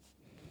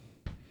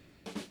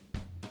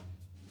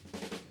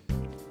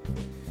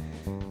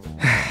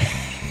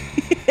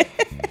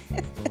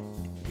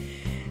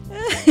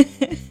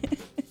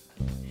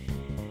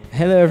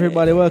Hello,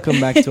 everybody. Welcome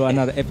back to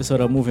another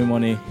episode of Movie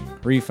Money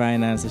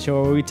Refinance, the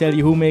show where we tell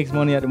you who makes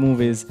money at the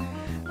movies.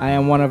 I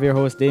am one of your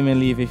hosts,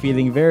 Damien Levy,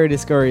 feeling very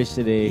discouraged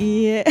today.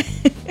 Yeah.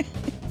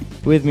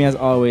 With me, as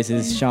always,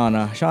 is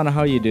Shauna. Shauna,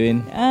 how are you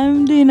doing?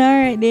 I'm doing all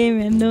right,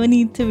 Damien. No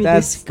need to be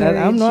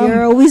discouraged.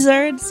 You're a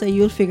wizard, so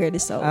you'll figure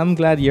this out. I'm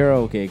glad you're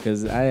okay,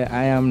 because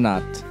I am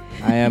not.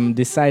 I am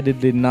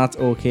decidedly not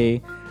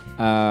okay.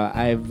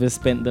 I've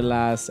spent the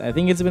last, I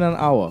think it's been an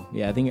hour.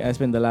 Yeah, I think I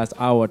spent the last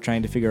hour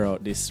trying to figure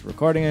out this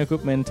recording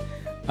equipment.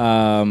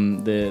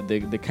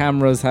 The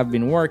cameras have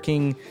been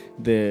working.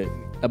 The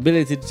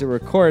ability to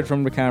record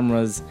from the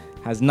cameras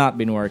has not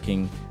been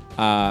working.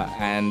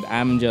 And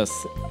I'm just,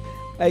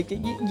 like,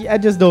 I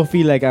just don't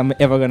feel like I'm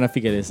ever going to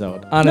figure this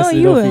out.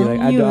 Honestly, I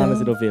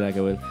honestly don't feel like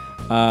I will.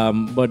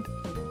 But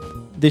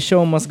the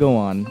show must go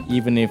on,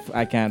 even if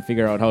I can't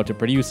figure out how to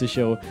produce the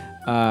show.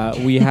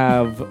 We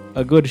have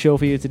a good show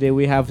for you today.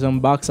 We have some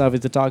box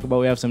office to talk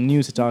about. We have some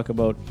news to talk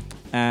about.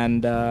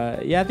 And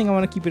I think I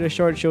want to keep it a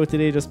short show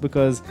today just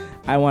because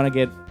I want to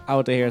get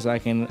out of here so I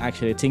can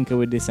actually tinker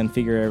with this and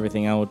figure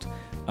everything out.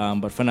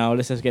 But for now,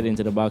 let's just get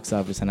into the box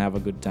office and have a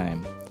good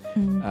time.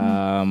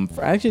 Mm-hmm.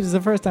 Actually, this is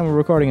the first time we're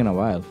recording in a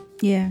while.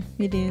 Yeah,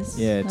 it is.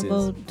 Yeah, it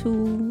about is.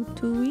 2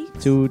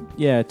 weeks?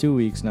 2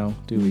 weeks now.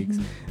 2 weeks.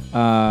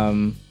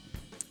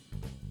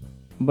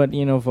 But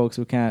you know, folks,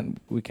 we can't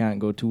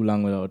go too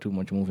long without too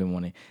much movie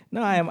money.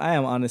 No, I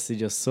am honestly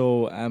just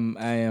so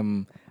I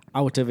am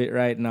out of it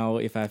right now.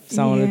 If I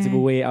sounded to be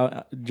way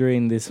out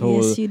during this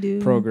whole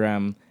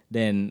program,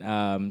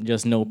 then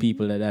just know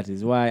people that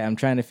is why. I'm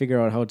trying to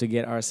figure out how to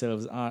get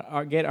ourselves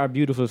get our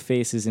beautiful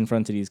faces in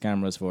front of these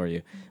cameras for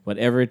you. But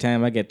every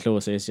time I get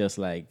closer, it's just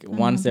like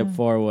one step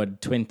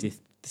forward,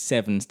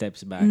 27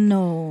 steps back.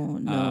 No.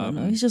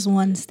 It's just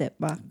one step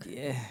back.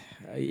 Yeah.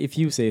 If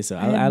you say so.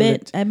 I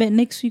bet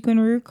next week when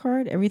we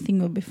record, everything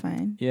will be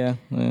fine. Yeah.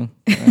 Well,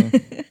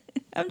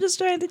 I'm just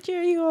trying to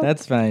cheer you up.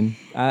 That's fine.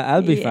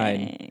 I'll be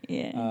fine.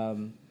 Yeah.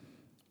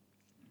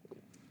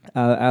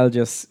 I'll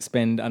just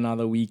spend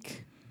another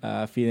week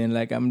feeling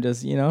like I'm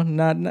just,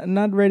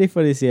 not ready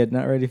for this yet.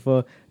 Not ready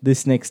for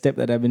this next step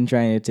that I've been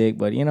trying to take.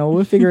 But,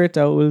 we'll figure it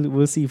out.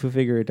 We'll see if we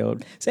figure it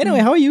out. So anyway,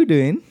 how are you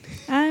doing?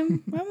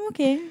 I'm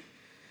okay.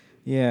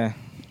 Yeah.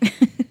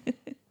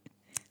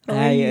 How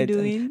are you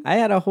doing? I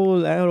had a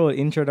whole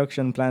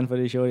introduction plan for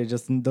the show. It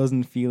just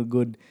doesn't feel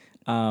good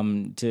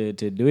to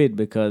do it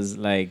because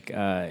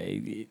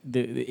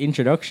the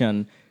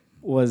introduction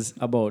was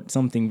about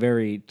something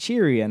very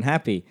cheery and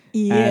happy.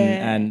 Yeah.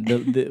 And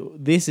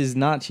this is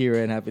not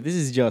cheery and happy. This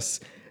is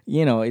just,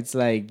 it's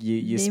like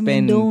you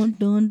spend.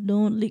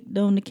 Don't lick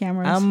down the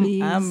cameras,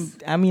 please.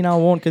 I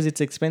won't because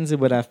it's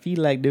expensive, but I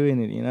feel like doing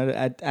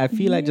it. I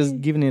feel like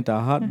just giving it a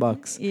hot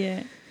box.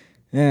 Yeah.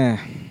 Yeah.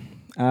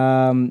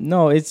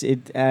 No, it's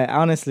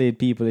honestly,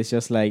 people, it's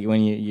just like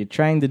when you're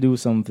trying to do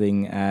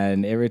something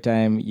and every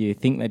time you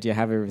think that you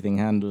have everything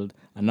handled,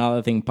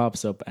 another thing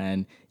pops up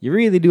and you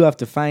really do have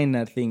to find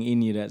that thing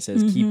in you that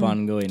says keep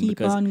on going.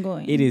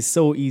 It is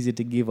so easy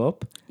to give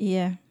up.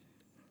 Yeah,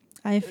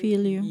 I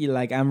feel you.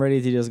 I'm ready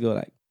to just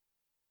go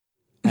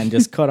and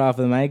just cut off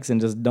the mics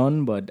and just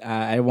done. But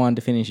I want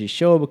to finish this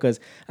show because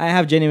I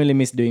have genuinely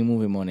missed doing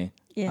movie money.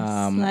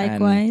 Yes,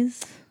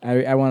 likewise.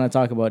 I want to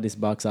talk about this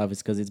box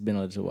office because it's been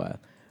a little while.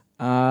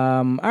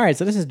 All right,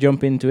 so let's just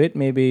jump into it.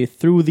 Maybe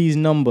through these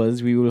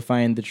numbers, we will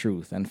find the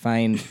truth and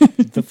find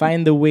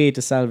the way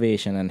to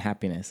salvation and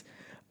happiness.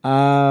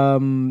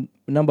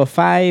 Number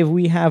 5,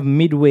 we have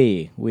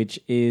Midway, which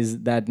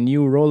is that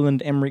new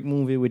Roland Emmerich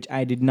movie, which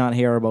I did not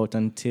hear about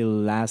until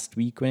last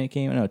week when it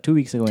came. No, 2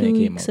 weeks ago when it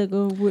came out.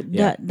 2 weeks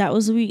ago. That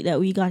was the week that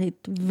we got it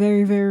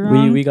very, very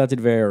wrong. We got it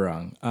very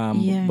wrong.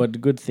 But the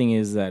good thing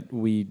is that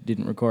we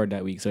didn't record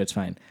that week, so it's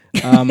fine.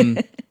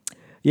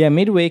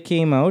 Midway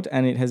came out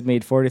and it has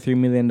made $43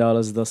 million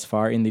thus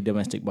far in the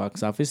domestic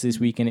box office. This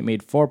weekend it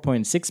made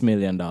 $4.6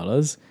 million.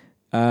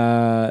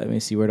 Let me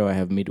see, where do I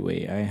have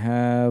Midway? I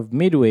have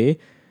Midway.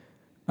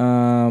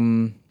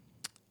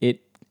 It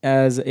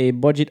has a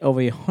budget of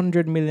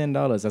 $100 million,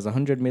 as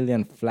 $100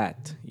 million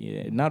flat.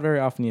 Yeah, not very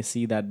often you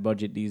see that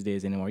budget these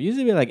days anymore.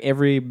 Usually like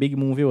every big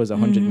movie was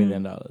 $100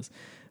 million.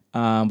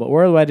 But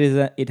worldwide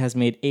it has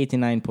made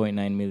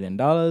 $89.9 million.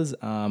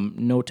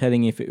 No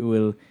telling if it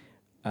will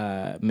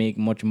make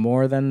much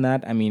more than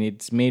that. I mean,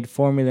 it's made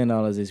 $4 million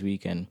this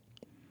weekend.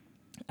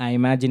 I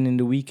imagine in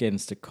the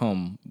weekends to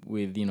come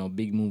with,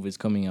 big movies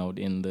coming out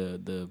in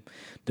the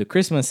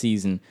Christmas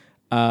season,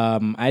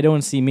 I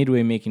don't see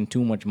Midway making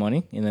too much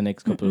money in the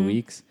next couple of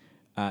weeks.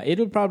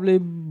 It'll probably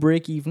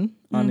break even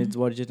on its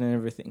budget and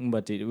everything,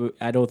 but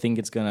I don't think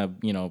it's going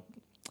to,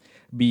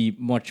 be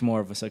much more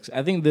of a success.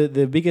 I think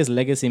the biggest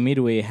legacy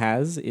Midway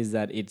has is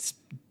that it's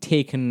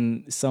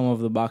taken some of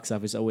the box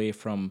office away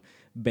from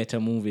better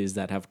movies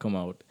that have come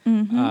out.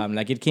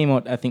 It came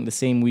out, I think, the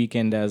same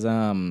weekend as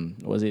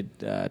was it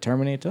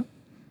Terminator?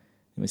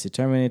 Let me see.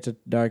 Terminator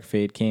Dark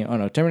Fate came. Oh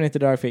no, Terminator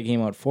Dark Fate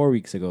came out 4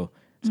 weeks ago.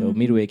 So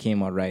Midway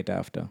came out right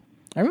after.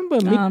 I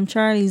remember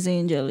Charlie's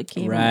Angel. It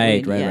came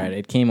right.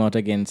 It came out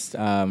against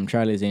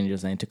Charlie's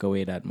Angels and it took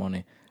away that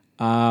money.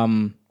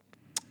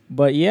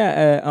 But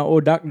yeah,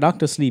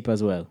 Doctor Sleep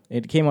as well.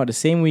 It came out the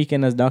same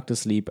weekend as Doctor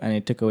Sleep, and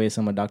it took away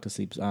some of Doctor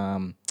Sleep's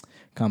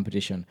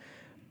competition.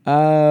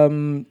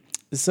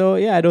 So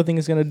yeah, I don't think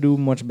it's gonna do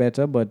much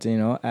better, but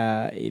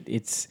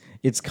it's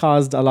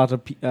caused a lot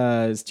of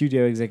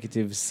studio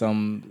executives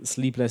some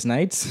sleepless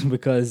nights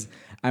because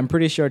I'm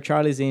pretty sure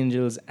Charlie's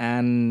Angels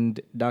and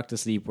Doctor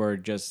Sleep were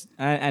just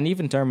and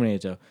even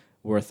Terminator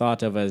were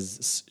thought of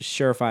as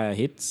surefire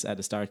hits at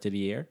the start of the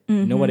year.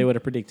 Mm-hmm. Nobody would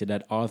have predicted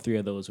that all three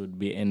of those would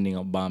be ending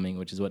up bombing,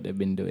 which is what they've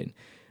been doing.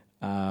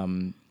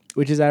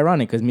 Which is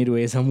ironic because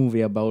Midway is a movie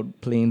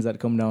about planes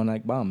that come down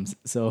like bombs.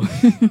 So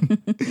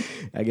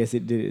I guess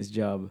it did its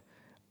job.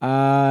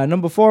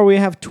 Number 4, we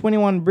have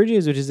 21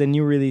 Bridges, which is a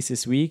new release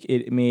this week.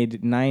 It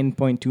made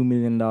 $9.2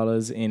 million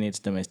in its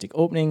domestic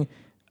opening.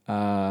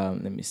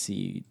 Let me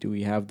see. Do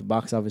we have the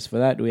box office for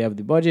that? Do we have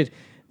the budget?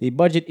 The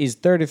budget is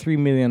 $33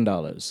 million,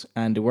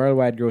 and the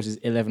worldwide gross is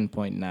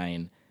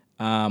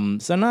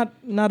 11.9. So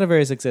not a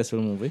very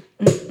successful movie.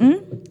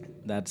 Mm-hmm.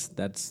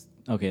 That's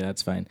okay.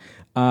 That's fine.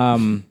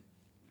 Not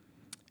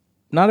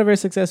a very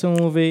successful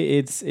movie.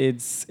 It's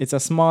a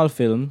small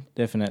film,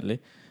 definitely.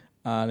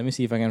 Let me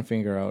see if I can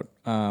figure out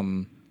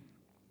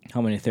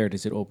how many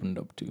theaters it opened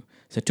up to.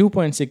 So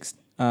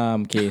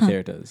 2.6 K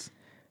theaters.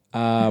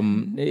 So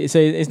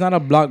it's not a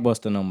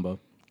blockbuster number.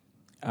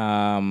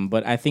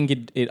 But I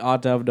think it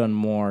ought to have done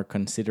more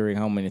considering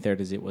how many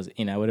theaters it was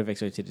in. I would have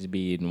expected it to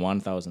be in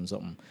 1,000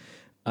 something.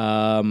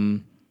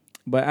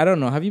 But I don't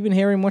know. Have you been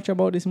hearing much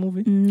about this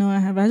movie? No, I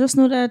haven't. I just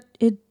know that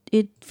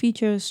it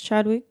features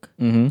Chadwick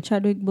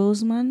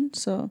Boseman.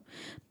 So,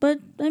 but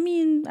I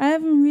mean, I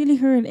haven't really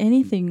heard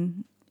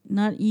anything.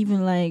 Not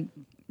even like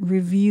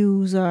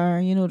reviews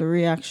or the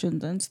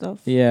reactions and stuff.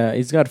 Yeah,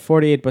 it's got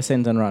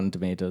 48% on Rotten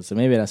Tomatoes, so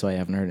maybe that's why I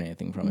haven't heard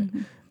anything from it.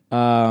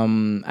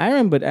 I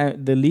remember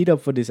the lead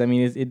up for this. I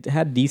mean, it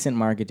had decent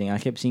marketing. I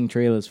kept seeing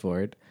trailers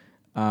for it.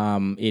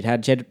 It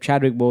had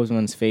Chadwick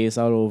Boseman's face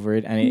all over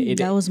it, and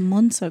that was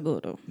months ago,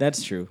 though.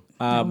 That's true.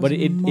 But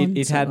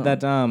it had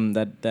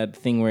that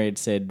thing where it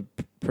said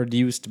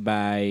produced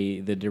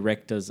by the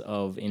directors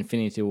of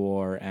Infinity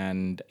War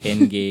and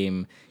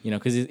Endgame.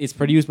 Because it's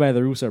produced by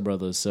the Russo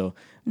brothers, so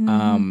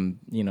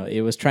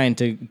it was trying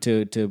to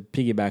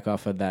piggyback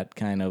off of that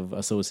kind of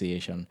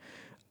association.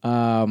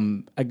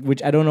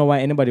 Which I don't know why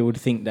anybody would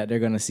think that they're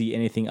gonna see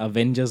anything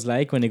Avengers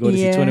like when they go to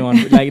see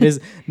 21. Like, there's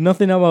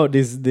nothing about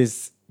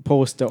this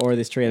poster or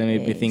this trailer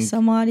made me think.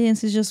 Some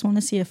audiences just want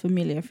to see a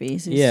familiar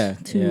face.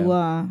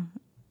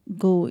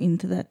 Go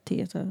into that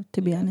theater.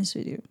 To be honest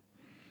with you,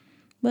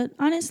 but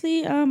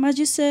honestly, as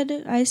you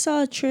said, I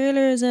saw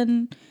trailers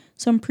and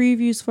some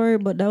previews for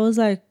it, but that was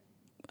like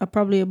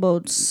probably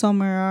about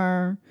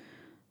summer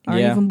or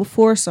even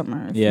before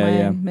summer, if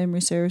my memory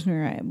serves me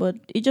right. But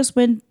it just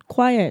went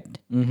quiet.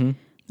 Mm-hmm.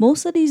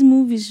 Most of these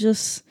movies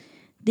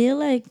they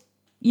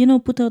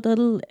put out a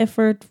little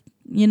effort,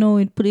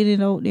 and put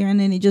it out there, and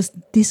then it just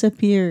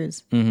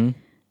disappears. Mm-hmm.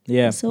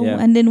 Yeah. So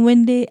and then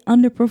when they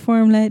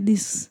underperform like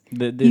this,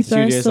 the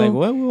studio's like,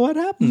 what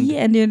happened?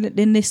 Yeah, and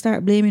then they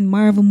start blaming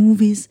Marvel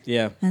movies.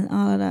 Yeah. And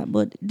all of that,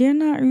 but they're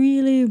not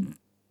really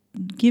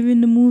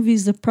giving the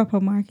movies the proper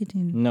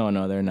marketing.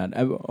 No, they're not.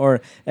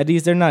 Or at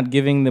least they're not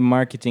giving the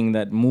marketing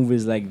that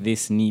movies like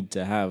this need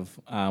to have,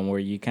 where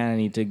you kind of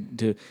need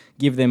to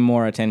give them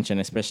more attention,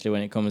 especially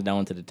when it comes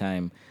down to the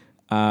time.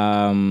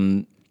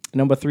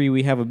 Number 3,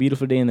 we have A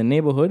Beautiful Day in the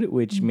Neighborhood,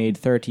 which made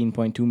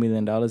 $13.2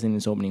 million in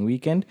its opening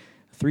weekend.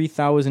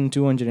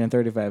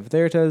 3,235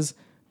 theaters.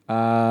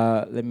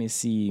 Let me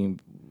see.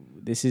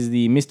 This is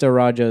the Mr.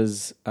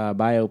 Rogers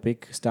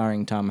biopic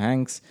starring Tom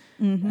Hanks.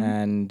 Mm-hmm.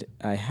 And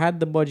I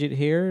had the budget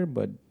here,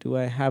 but do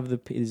I have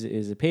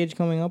is the page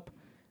coming up?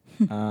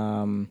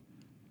 No.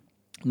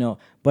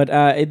 But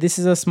this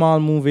is a small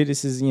movie.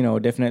 This is,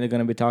 definitely going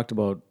to be talked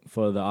about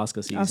for the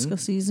Oscar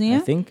season. Yeah.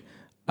 I think.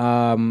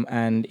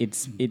 And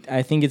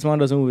I think it's one of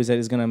those movies that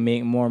is going to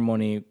make more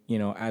money,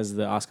 as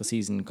the Oscar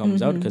season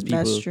comes out, because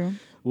people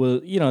will,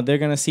 they're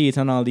going to see it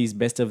on all these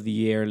best of the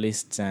year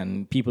lists,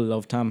 and people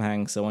love Tom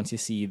Hanks. So once you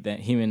see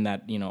him in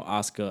that,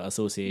 Oscar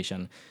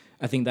association,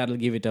 I think that'll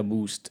give it a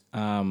boost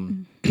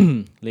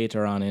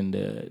later on in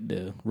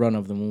the run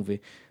of the movie.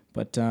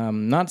 But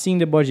not seeing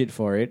the budget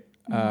for it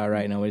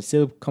right now. It's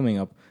still coming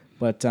up,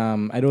 but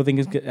I don't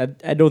think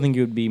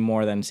it would be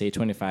more than, say,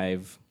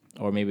 25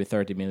 or maybe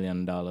 $30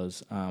 million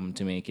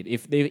to make it.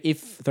 If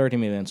 30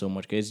 million so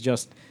much, 'cause it's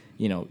just,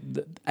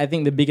 I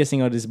think the biggest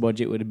thing of this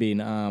budget would have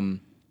been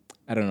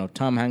I don't know,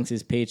 Tom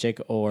Hanks's paycheck,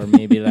 or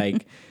maybe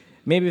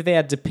maybe if they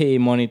had to pay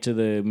money to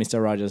the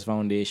Mr. Rogers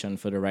Foundation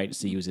for the rights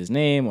to use his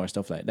name or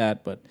stuff like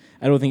that. But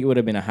I don't think it would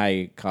have been a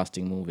high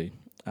costing movie.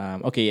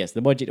 Okay, yes,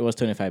 the budget was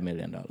 $25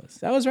 million.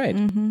 That was right.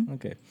 Mm-hmm.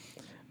 Okay.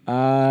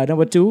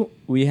 Number 2,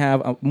 we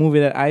have a movie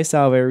that I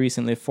saw very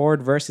recently,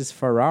 Ford versus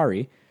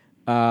Ferrari.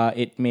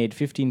 It made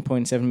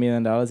 $15.7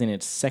 million in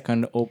its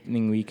second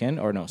weekend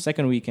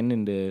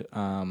in the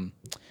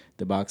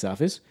box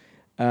office.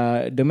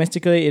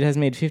 Domestically, it has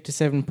made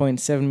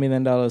 $57.7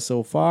 million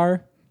so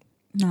far.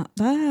 Not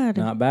bad.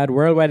 Not bad.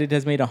 Worldwide, it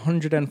has made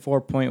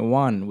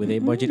 104.1 with a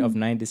budget of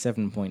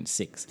 97.6.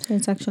 So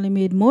it's actually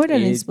made more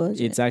than its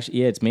budget. It's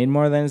actually it's made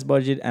more than its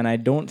budget, and I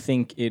don't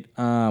think it.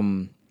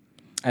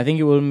 I think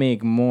it will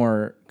make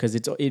more because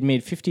it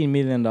made $15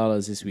 million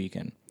this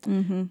weekend.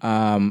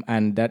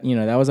 And that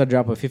that was a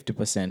drop of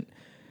 50%.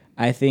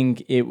 I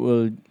think it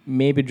will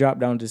maybe drop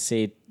down to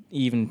say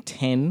even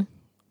 10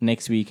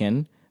 next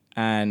weekend.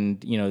 And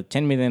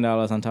 $10 million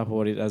on top of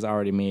what it has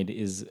already made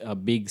is a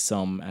big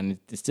sum, and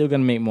it's still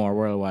gonna make more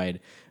worldwide,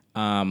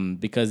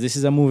 because this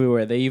is a movie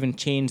where they even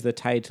changed the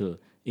title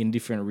in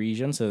different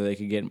regions so that they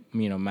could get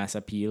mass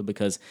appeal,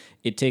 because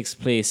it takes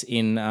place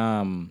in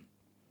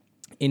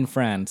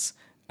France,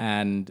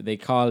 and they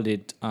called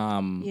it I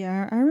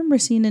remember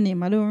seeing the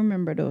name. I don't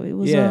remember though. It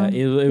was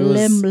it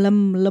was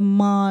Le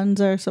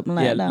Mans or something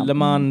like that. Le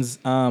Mans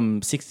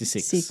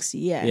 66.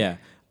 Yeah.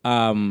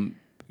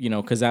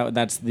 Because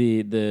that's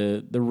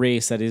the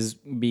race that is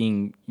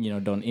being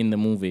done in the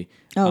movie.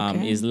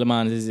 Okay. Is Le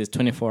Mans is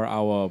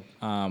 24-hour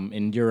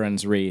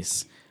endurance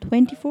race.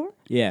 24.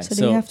 Yeah, So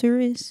they have to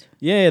race.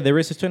 Yeah, the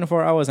race is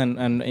 24 hours,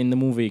 and in the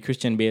movie,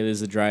 Christian Bale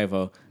is the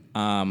driver.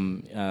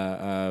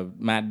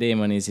 Matt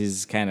Damon is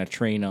his kind of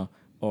trainer,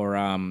 or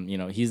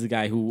he's the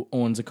guy who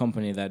owns a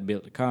company that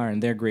built the car,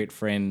 and they're great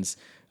friends.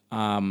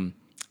 And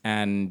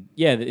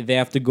yeah, they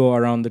have to go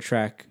around the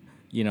track.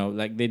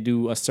 Like they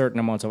do a certain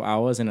amount of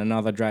hours, and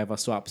another driver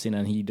swaps in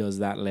and he does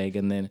that leg.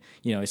 And then,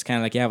 it's kind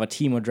of like you have a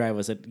team of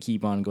drivers that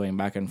keep on going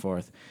back and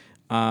forth.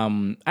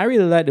 I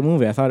really liked the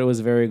movie. I thought it was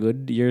very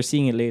good. You're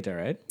seeing it later,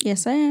 right?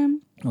 Yes, I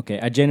am. Okay.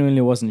 I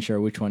genuinely wasn't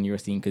sure which one you were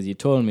seeing because you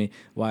told me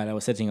while I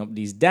was setting up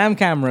these damn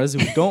cameras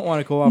who don't want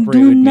to cooperate with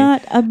me. Do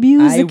not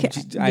abuse the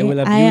cameras. I will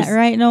abuse.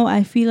 Right now,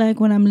 I feel like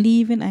when I'm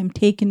leaving, I'm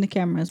taking the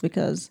cameras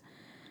because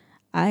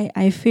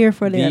I fear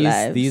for their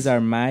lives. These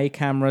are my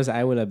cameras.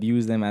 I will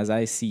abuse them as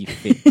I see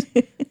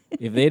fit.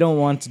 If they don't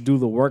want to do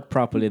the work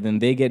properly, then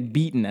they get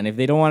beaten. And if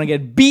they don't want to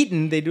get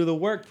beaten, they do the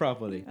work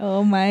properly.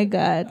 Oh my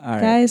God. All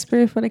right. Guys,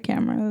 pray for the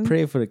cameras.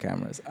 Pray for the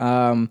cameras.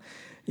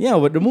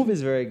 But the movie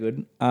is very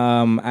good.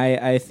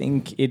 I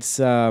think it's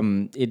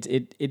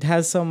it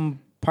has some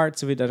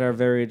parts of it that are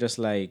very just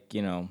like,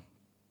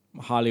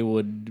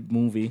 Hollywood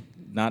movie.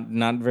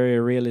 Not very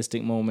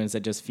realistic moments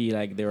that just feel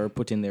like they were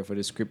put in there for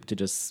the script to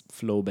just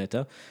flow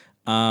better.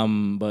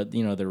 But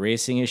the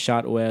racing is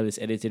shot well, it's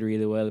edited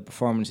really well, the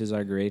performances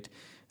are great.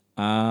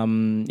 I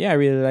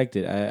really liked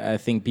it. I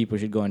think people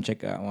should go and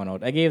check that one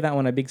out. I gave that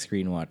one a big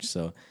screen watch,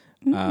 so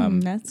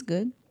that's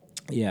good.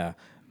 Yeah.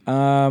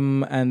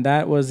 And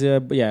that was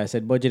I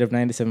said budget of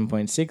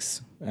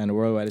 97.6 and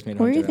worldwide it's made.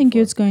 Where do you think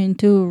it's going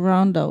to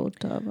round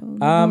out?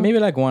 Maybe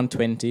like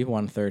 120,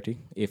 130,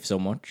 if so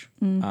much.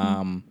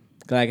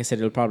 Like I said,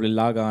 it'll probably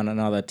log on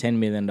another $10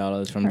 million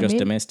from just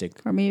domestic.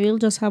 Or maybe it'll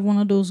just have one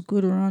of those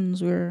good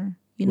runs where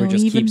where it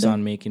just keeps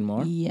on making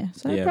more. Yeah.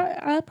 So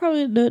I'll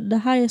probably the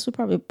highest would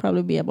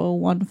probably be about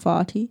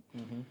 140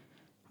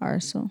 or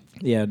so.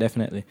 Yeah,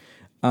 definitely.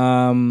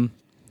 And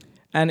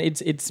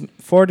it's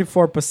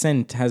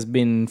 44% has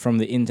been from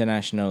the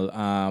international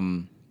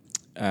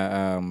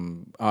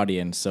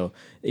audience, so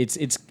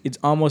it's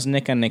almost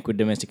neck and neck with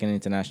domestic and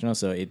international.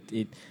 So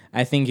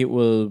I think it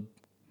will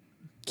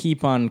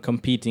keep on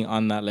competing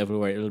on that level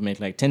where it'll make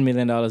like $10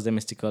 million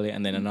domestically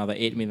and then another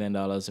 $8 million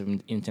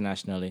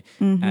internationally,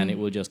 and it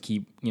will just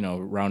keep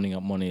rounding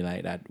up money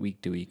like that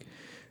week to week.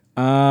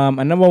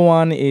 And number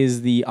one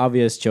is the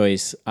obvious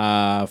choice,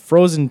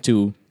 Frozen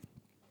 2.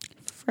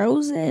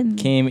 Frozen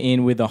came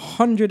in with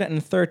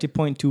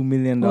 $130.2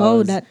 million.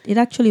 Oh, that it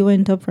actually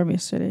went up from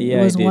yesterday. Yeah,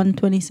 it was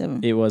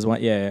 127. It was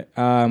one, yeah.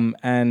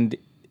 And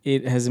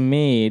it has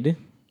made,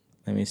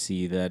 let me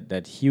see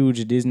that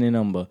huge Disney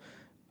number.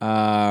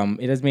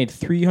 It has made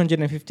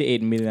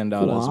 $358 million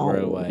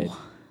worldwide.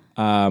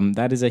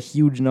 That is a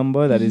huge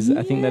number. That is,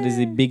 I think that is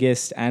the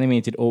biggest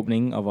animated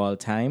opening of all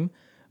time.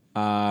 If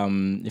I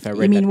read that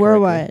correctly. You mean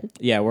worldwide?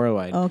 Yeah,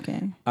 worldwide.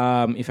 Okay.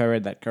 If I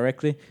read that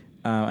correctly.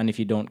 And if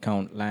you don't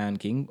count Lion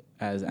King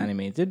as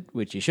animated,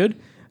 which you should,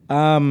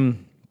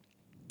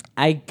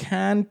 I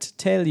can't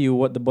tell you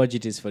what the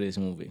budget is for this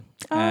movie.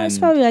 It's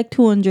probably like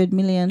 200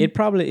 million. It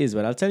probably is,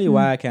 but I'll tell you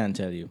why I can't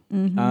tell you.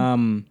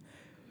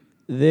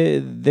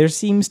 There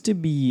seems to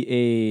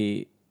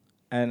be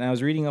and I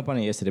was reading up on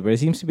it yesterday, but there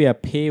seems to be a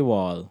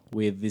paywall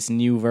with this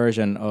new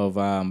version of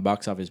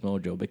Box Office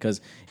Mojo,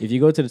 because if you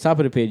go to the top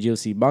of the page, you'll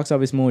see Box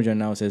Office Mojo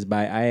now says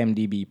by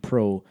IMDb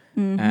Pro,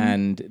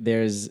 and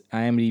there's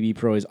IMDb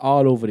Pro is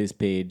all over this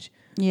page.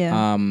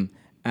 Yeah.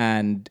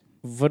 And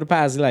for the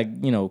past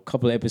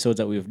couple of episodes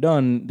that we've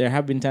done, there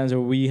have been times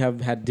where we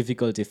have had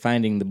difficulty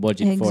finding the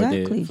budget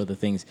for the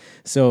things.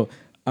 So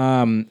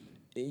I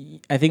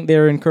think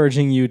they're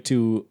encouraging you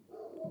to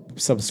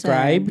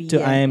subscribe to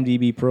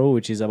IMDb Pro,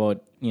 which is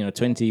about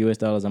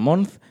 $20 a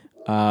month.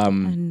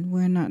 And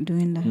we're not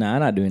doing that. Nah,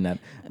 not doing that.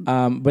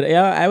 But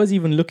yeah, I was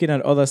even looking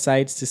at other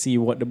sites to see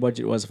what the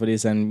budget was for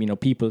this, and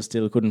people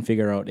still couldn't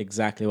figure out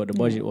exactly what the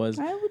budget was.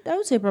 I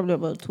would say probably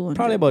about 200.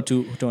 Probably about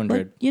 200.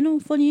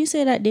 But funny you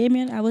say that,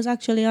 Damien. I was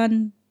actually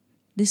on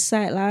this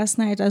site last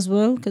night as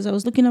well because I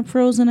was looking up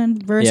Frozen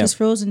and versus Yeah.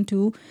 Frozen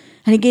 2,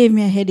 and it gave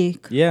me a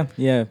headache. Yeah,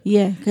 yeah.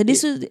 Yeah, because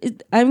this is.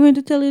 I'm going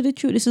to tell you the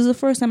truth. This is the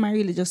first time I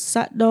really just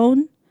sat down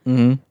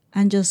Mm-hmm.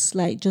 and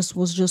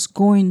just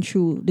going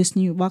through this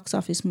new Box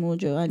Office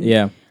Mojo, and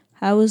Yeah.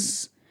 I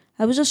was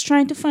just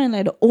trying to find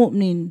like the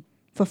opening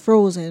for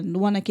Frozen, the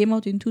one that came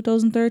out in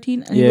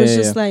 2013, and it was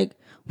just like,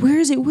 where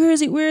is it? Where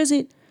is it? Where is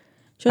it?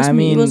 Trust I me,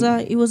 mean,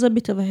 it was a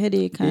bit of a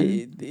headache.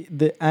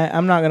 And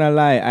I'm not gonna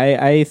lie.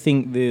 I think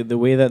the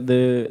way that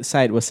the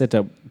site was set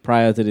up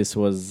prior to this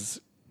was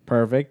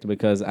perfect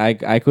because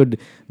I could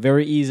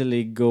very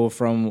easily go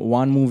from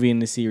one movie in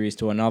the series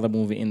to another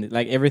movie in the,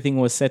 like everything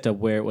was set up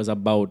where it was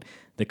about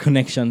the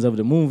connections of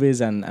the movies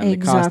and the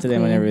cost of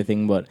them and Exactly.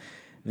 everything. But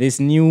this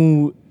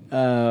new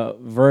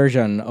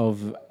version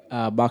of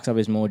Box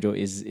Office Mojo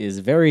is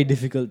very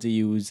difficult to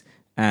use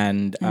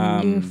and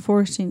they're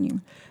forcing you.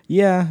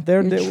 yeah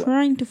They're they're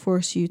trying to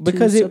force you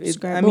because to it-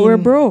 subscribe. I but we're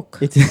mean, broke.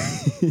 It's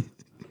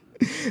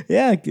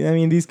yeah, I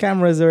mean these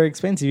cameras are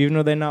expensive, even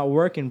though they're not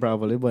working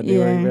properly, but they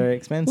Yeah. were very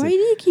expensive. Why do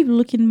you keep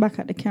looking back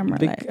at the camera?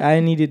 I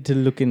needed to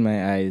look in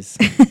my eyes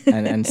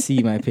and see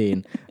my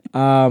pain.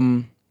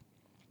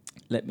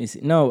 Let me see.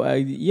 No,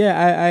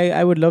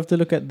 I would love to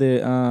look at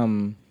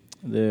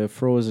the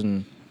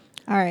Frozen.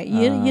 All right,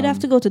 you'd have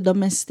to go to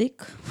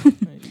domestic,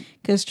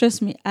 because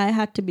trust me, I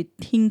had to be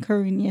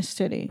tinkering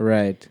yesterday.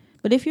 Right.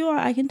 But if you are,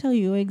 I can tell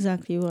you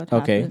exactly what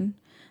Okay. happened.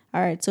 All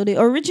right, so the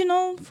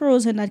original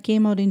Frozen that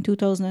came out in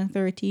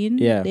 2013,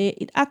 Yeah.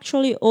 it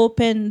actually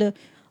opened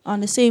on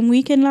the same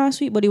weekend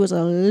last week, but it was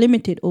a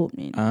limited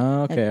opening.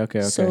 Ah,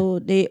 okay. So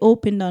they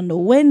opened on the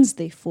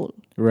Wednesday full,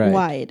 Right.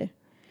 wide.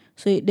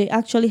 So they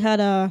actually had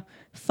a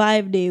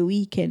 5-day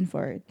weekend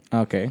for it.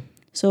 Okay.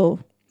 So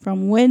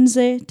from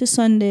Wednesday to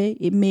Sunday,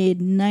 it made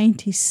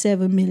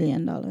 $97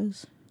 million.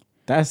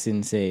 That's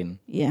insane.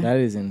 Yeah. That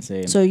is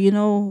insane. So,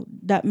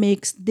 that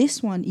makes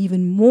this one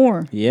even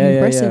more Yeah,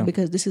 impressive yeah.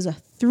 because this is a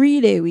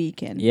 3-day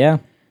weekend. yeah.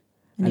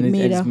 And And it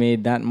made it's a,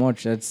 made that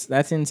much.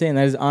 That's insane.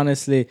 That is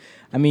honestly,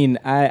 I mean,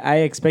 I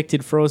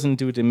expected Frozen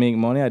 2 to make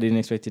money. I didn't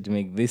expect it to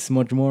make this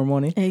much more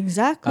money.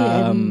 exactly.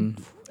 And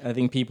I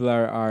think people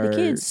are The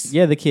kids.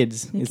 Yeah, the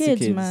kids. the It's kids,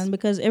 the kids. man,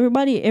 because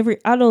every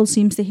adult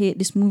seems to hate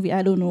this movie.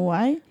 I don't know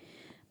why.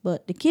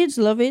 But the kids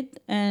love it.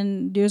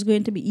 And there's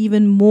going to be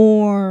even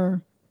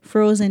more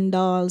Frozen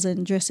dolls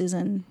and dresses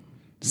and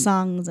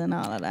songs and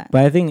all of that.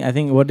 But I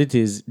think what it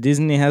is,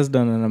 Disney has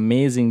done an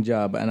amazing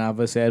job, and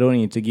obviously I don't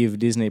need to give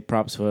Disney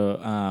props for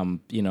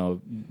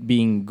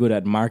being good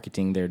at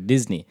marketing their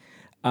Disney.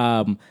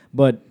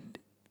 But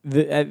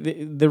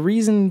the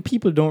reason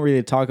people don't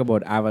really talk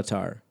about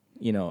Avatar,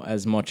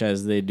 as much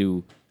as they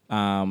do,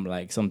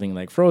 like something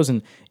like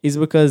Frozen, is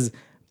because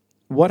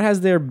what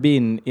has there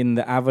been in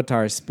the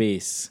Avatar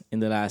space in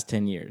the last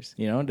 10 years?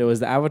 There was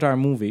the Avatar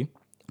movie,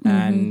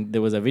 and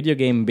there was a video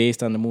game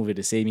based on the movie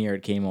the same year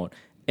it came out.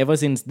 Ever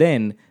since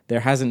then, there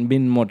hasn't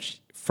been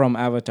much from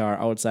Avatar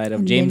outside of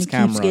And James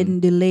then it keeps Cameron. getting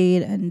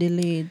delayed and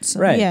delayed. So,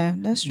 Right. yeah,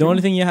 that's true. The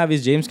only thing you have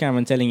is James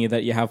Cameron telling you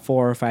that you have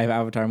 4 or 5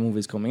 Avatar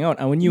movies coming out.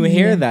 And when you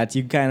hear that,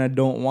 you kind of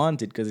don't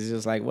want it because it's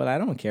just like, well, I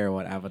don't care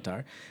about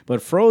Avatar.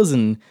 But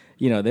Frozen,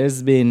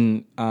 there's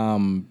been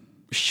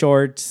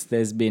shorts,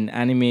 there's been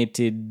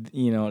animated,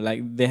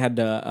 like they had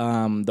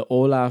the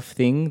Olaf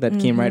thing that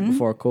came right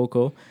before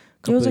Coco.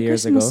 There was Couple a of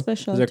years Christmas ago.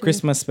 special There's a too.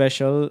 Christmas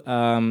special.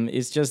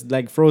 It's just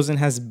like Frozen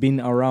has been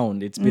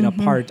around. It's been a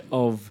part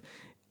of,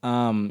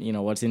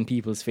 what's in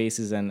people's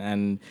faces,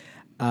 and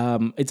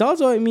it's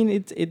also, I mean,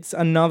 it's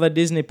another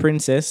Disney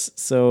princess,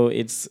 so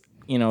it's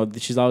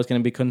she's always going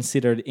to be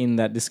considered in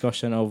that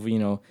discussion of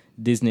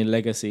Disney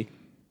legacy.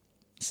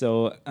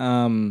 So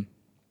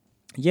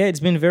yeah, it's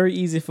been very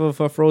easy for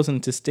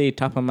Frozen to stay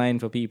top of mind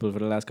for people for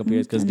the last couple of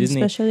years because And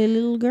Disney. especially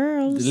little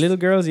girls. The little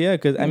girls, yeah,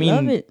 because I I mean,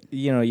 love it.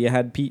 you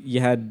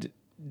had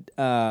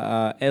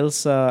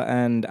Elsa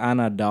and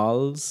Anna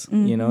dolls,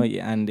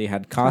 and they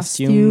had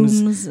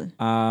costumes.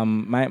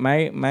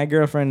 My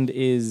girlfriend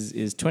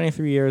is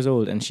 23 years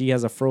old and she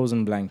has a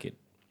Frozen blanket,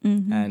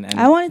 and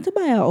I wanted to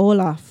buy a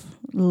Olaf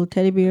little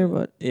teddy bear,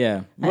 but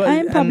yeah,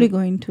 I'm probably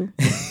going to.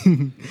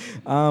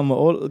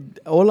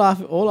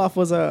 Olaf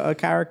was a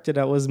character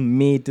that was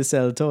made to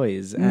sell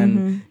toys,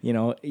 and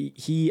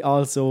he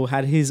also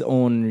had his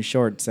own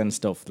shorts and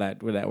stuff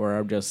that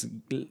were just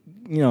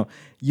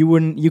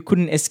you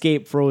couldn't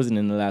escape Frozen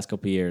in the last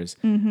couple of years.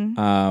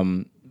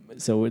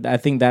 So I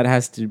think that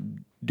has to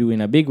do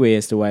in a big way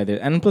as to why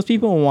and plus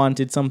people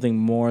wanted something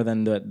more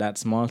than that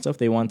small stuff.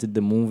 They wanted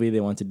the movie, they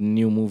wanted the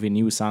new movie,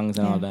 new songs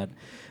and all that.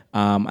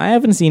 I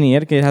haven't seen it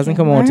yet. It hasn't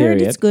come out here I heard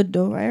yet. it's good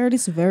though. I heard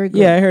it's very good.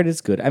 Yeah, I heard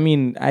it's good. I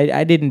mean,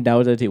 I didn't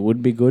doubt that it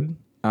would be good.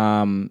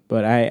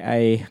 But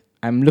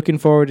I'm looking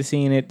forward to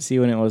seeing it, see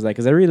when it was like,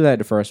 because I really liked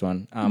the first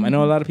one. I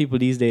know a lot of people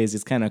these days,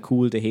 it's kind of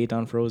cool to hate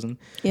on Frozen.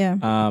 Yeah.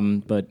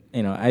 But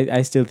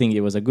I still think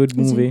it was a good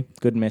movie,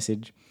 good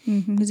message.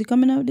 Is it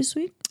coming out this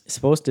week? It's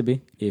supposed to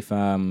be, if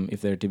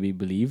they're to be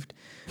believed.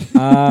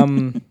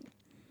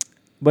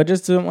 But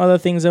just some other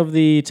things of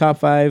the top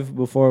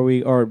 5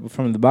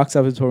 from the box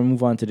office before we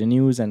move on to the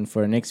news and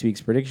for next week's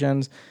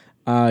predictions.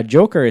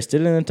 Joker is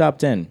still in the top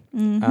 10.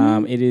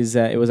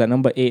 It was at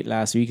number 8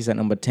 last week. It's at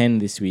number 10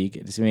 this week.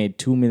 It's made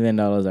 $2 million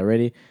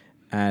already.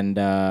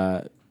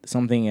 And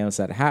something else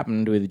that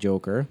happened with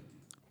Joker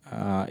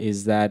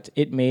is that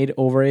it made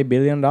over $1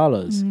 billion.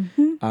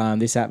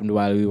 This happened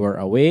while we were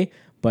away.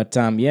 But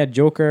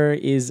Joker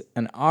is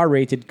an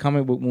R-rated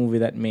comic book movie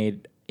that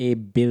made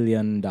 $1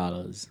 billion.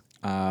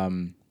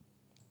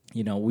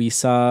 We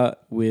saw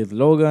with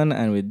Logan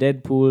and with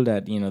Deadpool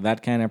that,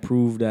 that kind of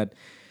proved that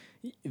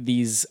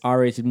these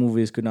R-rated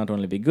movies could not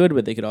only be good,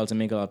 but they could also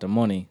make a lot of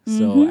money.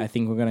 So I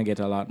think we're going to get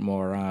a lot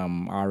more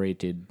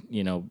R-rated,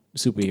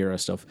 superhero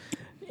stuff.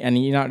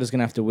 And you're not just going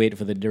to have to wait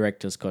for the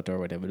director's cut or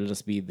whatever. It'll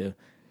just be the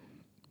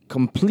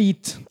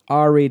complete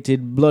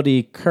R-rated,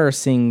 bloody,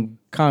 cursing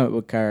comic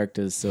book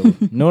characters. So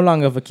no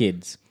longer for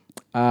kids.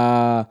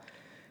 Number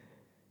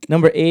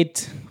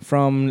 8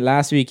 from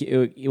last week,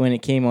 when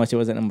it came out, it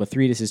was at number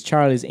 3. This is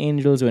Charlie's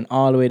Angels. Went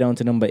all the way down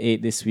to number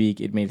 8 this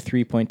week. It made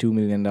 $3.2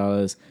 million.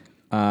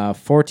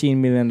 $14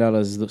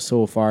 million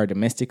so far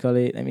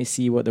domestically. Let me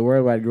see what the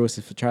worldwide gross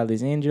is for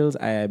Charlie's Angels.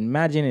 I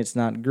imagine it's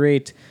not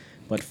great,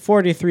 but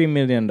 $43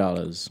 million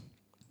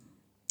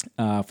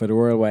for the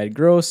worldwide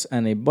gross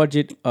and a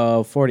budget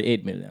of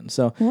 $48 million.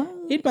 So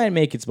it might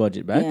make its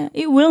budget back. Yeah,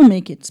 it will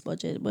make its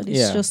budget, but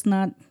it's just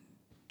not.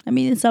 I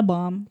mean, it's a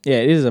bomb. Yeah,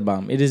 it is a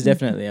bomb. It is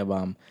definitely a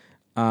bomb.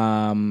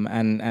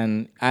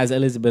 And as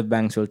Elizabeth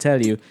Banks will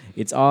tell you,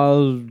 it's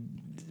all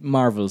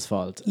Marvel's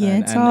fault. Yeah,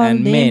 it's all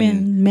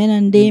men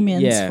and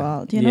Damien's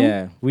fault,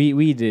 Yeah,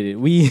 we did it.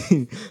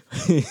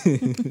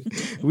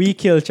 We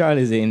killed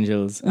Charlie's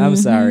Angels. I'm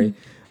sorry.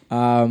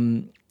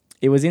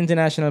 It was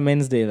International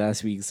Men's Day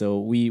last week, so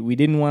we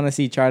didn't want to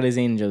see Charlie's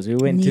Angels.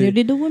 Neither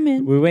did the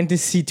women. We went to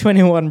see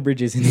 21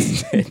 Bridges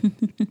instead.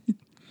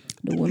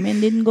 The women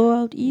didn't go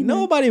out either.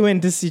 Nobody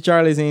went to see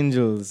Charlie's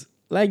Angels.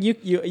 Like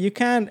you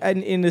can't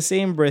in the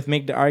same breath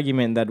make the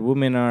argument that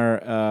women are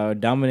a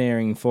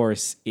domineering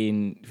force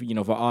in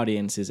for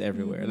audiences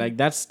everywhere. Like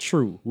that's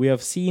true. We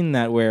have seen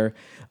that where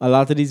a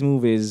lot of these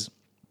movies,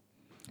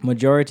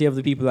 majority of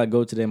the people that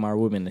go to them are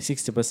women, like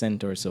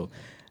 60% or so.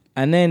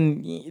 And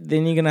then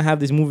you're gonna have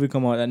this movie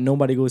come out that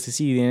nobody goes to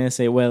see, and they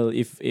say, well,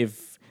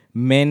 if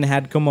men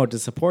had come out to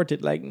support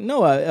it, like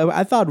no,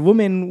 I thought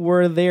women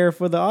were there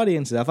for the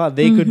audiences. I thought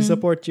they could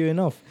support you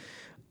enough.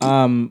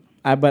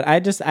 But I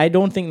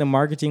don't think the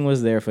marketing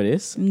was there for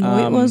this.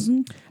 No, it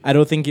wasn't. I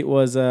don't think it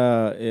was.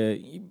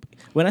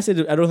 When I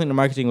said I don't think the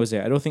marketing was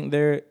there, I don't think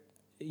there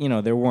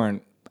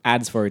weren't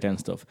ads for it and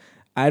stuff.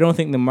 I don't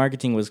think the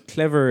marketing was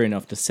clever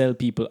enough to sell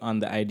people on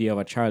the idea of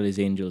a Charlie's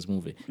Angels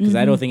movie because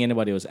I don't think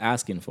anybody was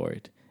asking for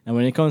it. And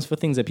when it comes for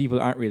things that people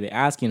aren't really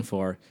asking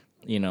for,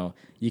 you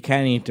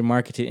kind of need to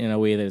market it in a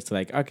way that it's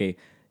like, okay,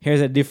 here's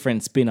a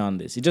different spin on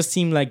this. It just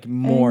seemed like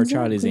more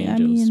Charlie's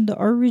Angels. I mean,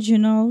 the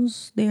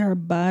originals, they are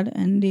bad.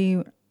 And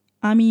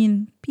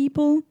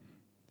people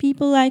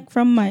like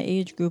from my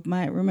age group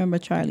might remember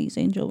Charlie's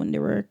Angel when they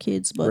were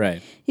kids.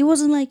 But it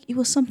wasn't like it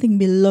was something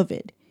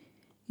beloved.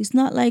 It's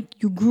not like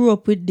you grew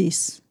up with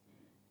this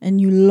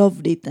and you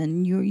loved it.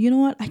 And you know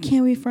what? I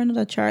can't wait for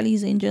another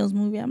Charlie's Angels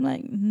movie. I'm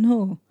like,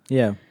 no.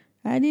 Yeah.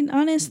 I didn't,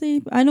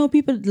 honestly. I know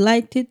people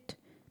liked it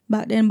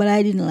back then, but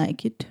I didn't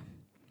like it.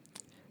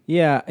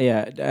 Yeah.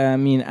 I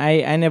mean,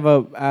 I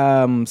never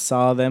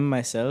saw them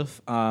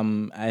myself.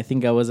 I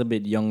think I was a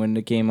bit young when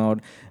they came out,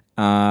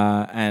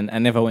 and I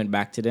never went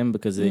back to them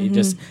because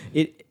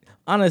it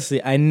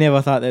honestly, I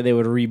never thought that they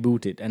would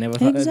reboot it. I never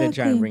thought that they'd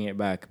try and bring it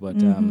back, but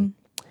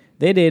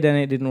they did, and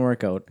it didn't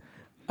work out.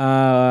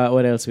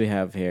 What else we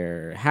have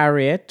here?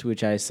 Harriet,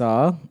 which I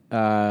saw,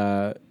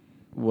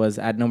 was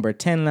at number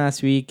 10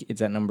 last week.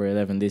 It's at number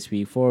 11 this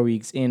week. 4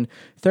 weeks in,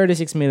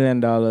 $36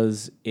 million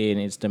in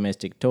its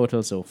domestic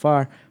total so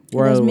far.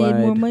 Worldwide. It has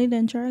made more money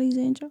than Charlie's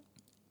Angel?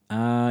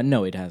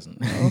 No, it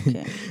hasn't.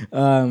 Okay.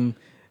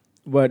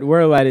 But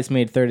worldwide, it's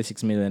made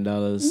 $36 million.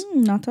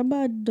 Not a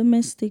bad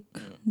domestic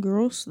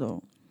gross,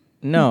 though.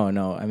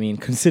 No. I mean,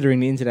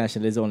 considering the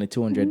international is only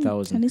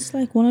 200,000. And it's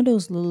like one of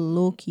those little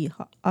low-key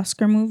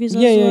Oscar movies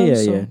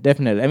Yeah,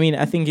 definitely. I mean,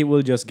 I think it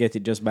will just get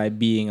it just by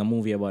being a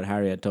movie about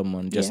Harriet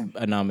Tubman, just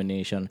a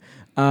nomination.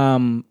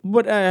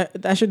 But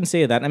I shouldn't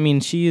say that. I mean,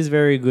 she is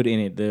very good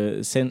in it.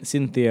 The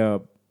Cynthia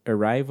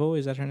Erivo,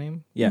 is that her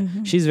name? Yeah,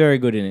 she's very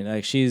good in it.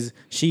 Like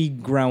she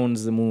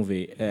grounds the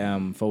movie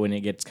for when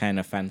it gets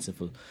kind of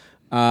fanciful.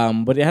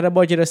 But it had a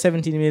budget of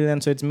 $17 million,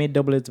 so it's made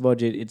double its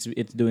budget.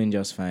 It's doing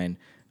just fine.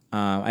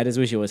 I just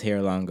wish it was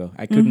here longer.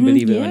 I couldn't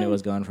believe it when it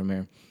was gone from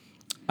here.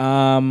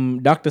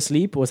 Dr.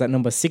 Sleep was at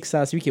number 6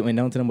 last week. It went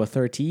down to number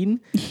 13.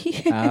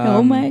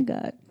 Oh my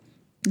God.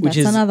 That's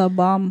another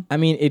bomb. I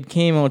mean, it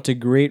came out to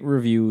great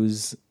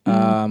reviews.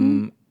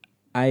 $62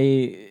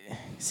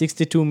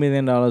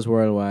 million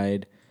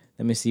worldwide.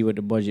 Let me see what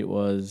the budget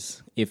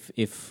was. If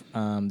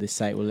this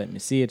site will let me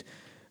see it.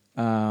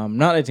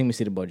 Not letting me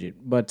see the budget.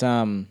 But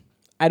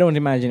I don't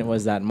imagine it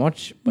was that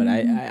much, but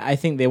I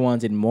think they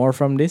wanted more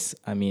from this.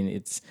 I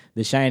mean,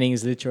 The Shining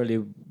is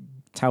literally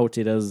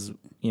touted as,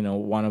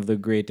 one of the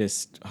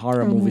greatest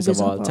horror movies of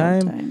all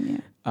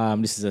time.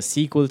 This is a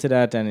sequel to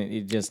that, and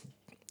it just,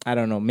 I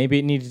don't know. Maybe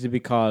it needed to be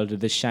called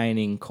The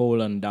Shining: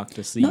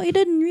 Dr. Sleep. No, it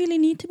didn't really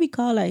need to be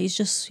called that.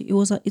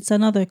 It's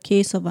another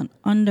case of an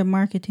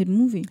under-marketed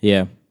movie.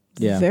 Yeah.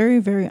 Yeah. Very,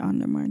 very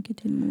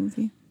under-marketed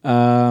movie.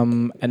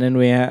 And then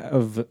we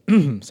have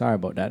sorry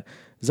about that.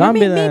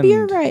 Zombieland. Maybe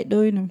you're right,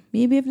 though.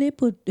 Maybe if they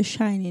put The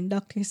Shining,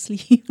 Doctor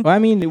Sleep. Well, I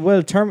mean,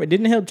 it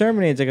didn't help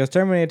Terminator because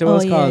Terminator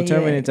was called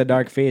Terminator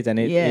Dark Fate, and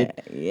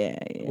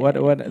What?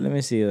 Let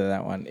me see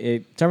that one.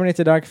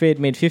 Terminator Dark Fate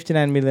made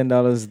 $59 million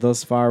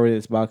thus far with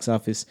its box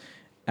office,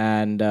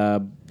 and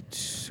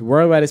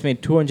worldwide it's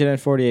made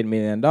 $248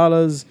 million.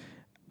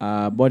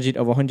 Budget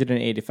of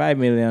 $185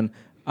 million.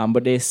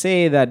 But they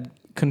say that,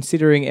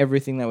 considering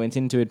everything that went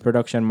into it,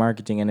 production,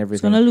 marketing, and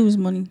everything, it's gonna lose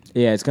money.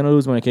 Yeah, it's gonna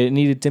lose money. 'Cause it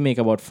needed to make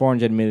about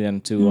 $400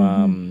 million to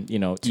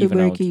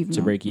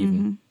break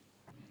even.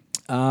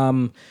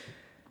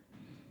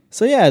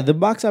 So yeah, the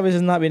box office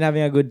has not been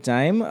having a good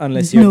time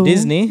unless you're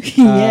Disney.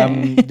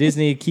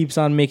 Disney keeps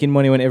on making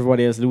money when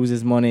everybody else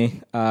loses money.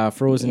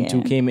 Frozen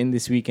 2 came in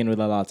this weekend with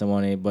a lot of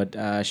money. But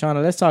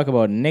Shauna, let's talk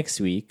about next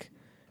week,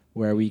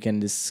 where we can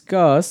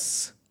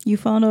discuss. You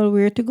found out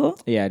where to go?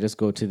 Yeah, just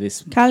go to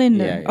this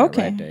calendar. Yeah,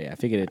 okay. Right there. Yeah,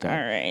 figured it out.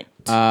 All right.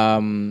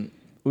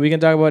 We can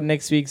talk about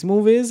next week's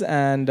movies,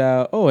 and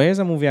here's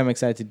a movie I'm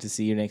excited to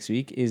see next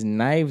week is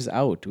Knives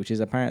Out, which is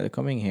apparently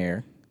coming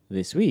here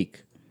this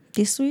week.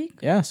 This week?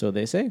 Yeah, so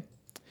they say.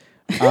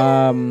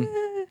 Okay.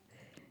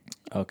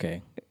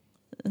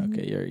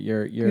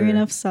 You're grain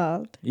of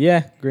salt.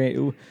 Yeah,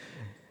 grain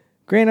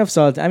of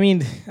salt. I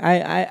mean,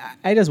 I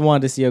just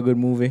want to see a good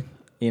movie.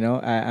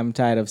 I'm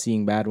tired of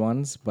seeing bad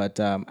ones. But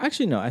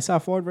actually, no, I saw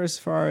Ford versus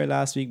Ferrari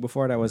last week.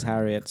 Before that was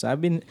Harriet. So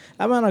I'm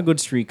on a good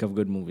streak of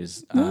good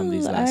movies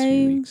these last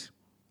few weeks.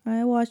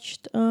 I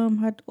watched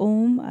at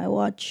home. I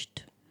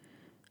watched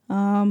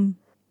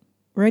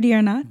Ready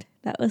or Not.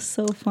 That was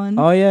so fun.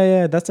 Oh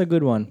yeah, that's a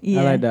good one.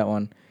 Yeah. I like that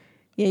one.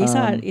 Yeah, you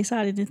saw it. You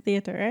saw it in the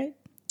theater, right?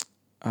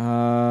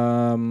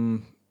 I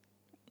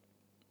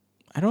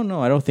don't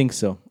know. I don't think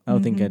so. I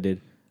don't think I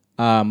did.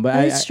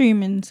 But it's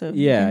streaming, so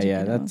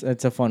yeah,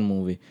 that's a fun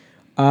movie.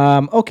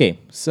 Okay,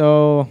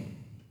 so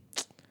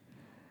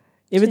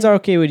if it's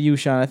okay with you,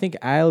 Sean, I think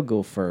I'll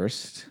go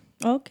first.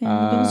 Okay,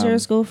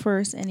 losers go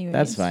first anyway.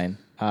 That's fine.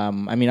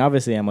 I mean,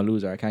 obviously, I'm a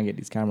loser. I can't get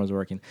these cameras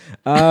working.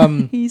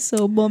 He's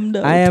so bummed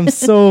out. I'm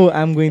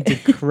going to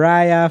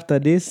cry after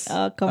this.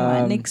 Oh, come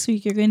on. Next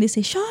week, you're going to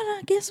say,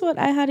 Shauna, guess what?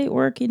 I had it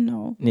working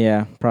now.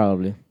 Yeah,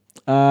 probably.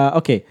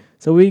 Okay,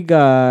 so we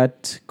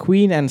got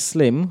Queen and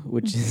Slim,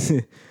 which is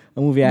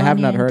a movie I have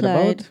not heard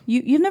about.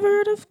 You've never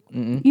heard of?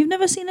 You've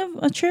never seen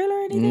a trailer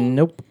or anything?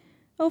 Nope.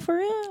 Oh, for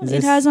real?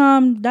 It has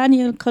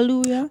Daniel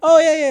Kaluuya. Oh,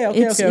 yeah.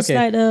 Okay. It's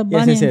like a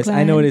Bonnie and Clyde.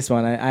 I know this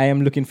one. I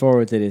am looking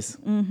forward to this.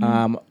 We're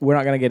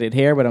not going to get it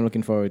here, but I'm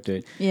looking forward to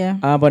it. Yeah.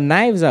 But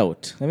Knives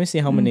Out. Let me see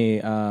how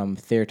many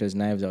theaters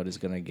Knives Out is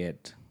going to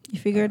get. You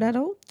figured that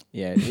out?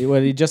 Yeah.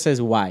 It just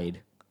says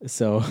wide.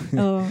 So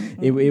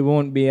it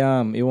won't be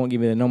it won't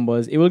give me the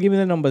numbers. It will give me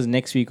the numbers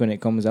next week when it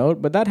comes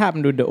out. But that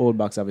happened with the old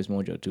Box Office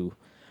Mojo too.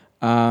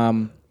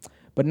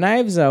 But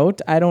Knives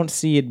Out, I don't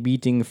see it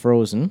beating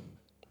Frozen.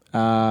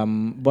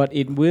 But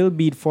it will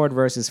beat Ford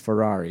versus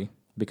Ferrari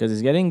because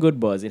it's getting good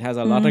buzz. It has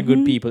a lot of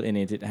good people in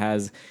it. It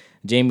has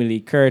Jamie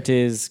Lee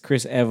Curtis,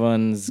 Chris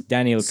Evans,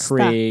 Daniel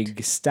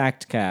Craig,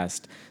 stacked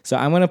cast. So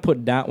I'm gonna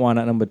put that one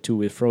at number 2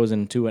 with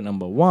Frozen 2 at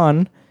number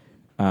 1.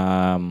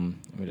 Let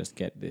me just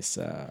get this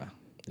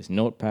this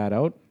notepad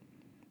out.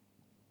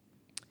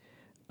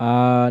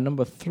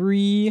 Number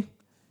 3,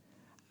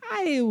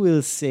 I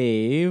will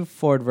say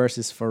Ford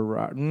versus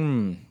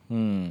Ferrari.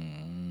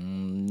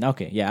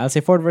 Okay, yeah, I'll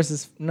say Ford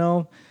versus...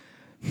 No.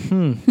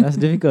 That's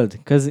difficult.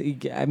 Because,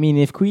 I mean,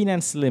 if Queen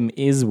and Slim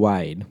is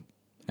wide,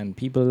 and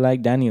people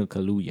like Daniel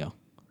Kaluuya,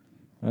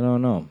 I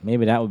don't know.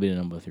 Maybe that would be the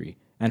number 3.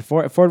 And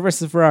Ford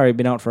versus Ferrari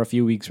been out for a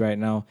few weeks right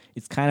now.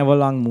 It's kind of a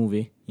long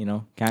movie,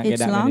 Can't get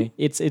that long? Many.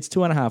 It's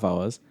 2.5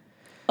 hours.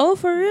 Oh,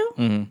 for real?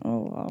 Mm-hmm. Oh,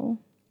 wow.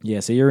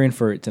 Yeah, so you're in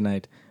for it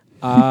tonight.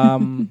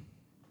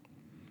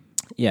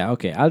 Yeah,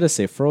 okay. I'll just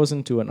say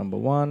Frozen 2 at number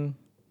 1.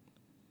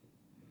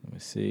 Let me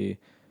see.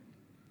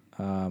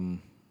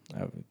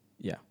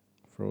 Yeah,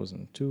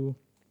 Frozen 2.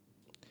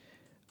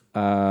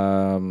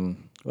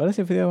 What is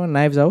it for the other one?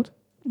 Knives Out.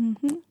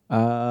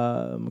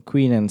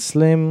 Queen and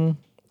Slim.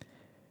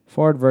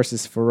 Ford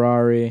versus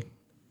Ferrari.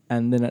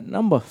 And then at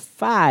number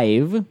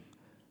 5,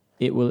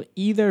 it will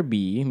either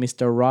be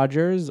Mr.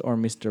 Rogers or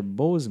Mr.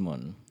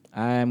 Boseman.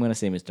 I'm going to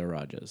say Mr.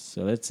 Rogers.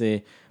 So let's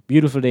say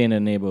Beautiful Day in the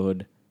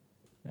Neighborhood.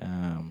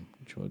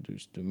 Which we'll do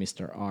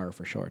Mr. R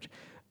for short.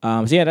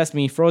 So yeah, that's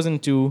me. Frozen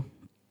 2.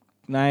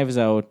 Knives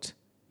Out,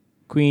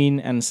 Queen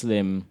and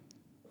Slim,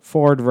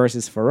 Ford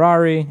versus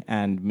Ferrari,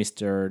 and A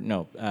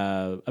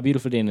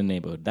Beautiful Day in the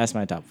Neighborhood. That's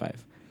my top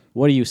 5.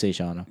 What do you say,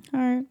 Shauna?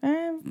 All right.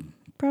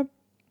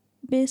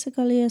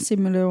 Basically a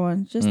similar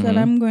one. Just that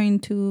I'm going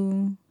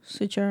to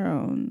switch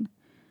around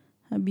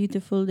A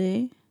Beautiful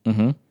Day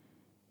in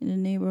the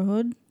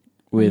Neighborhood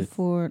with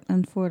Ford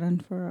and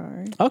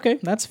Ferrari. okay,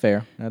 that's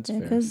fair. That's Yeah,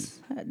 fair. because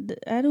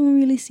I don't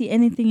really see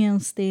anything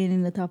else staying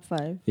in the top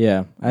 5.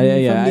 Yeah,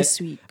 From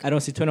this week. I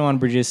don't see 21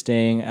 Bridges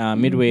staying.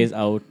 Midway is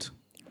out.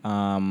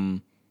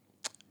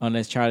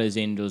 Unless Charlie's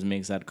Angels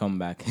makes that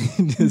comeback,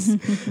 just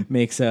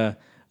makes a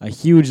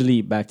huge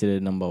leap back to the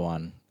number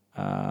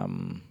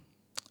 1.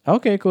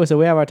 Okay, cool. So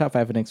we have our top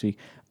 5 for next week.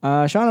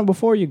 Shauna,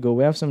 before you go,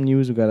 we have some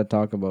news we got to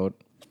talk about.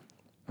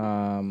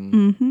 Let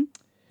me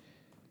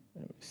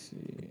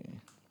see.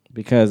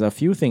 Because a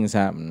few things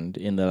happened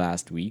in the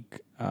last week.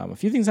 A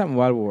few things happened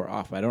while we were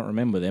off. I don't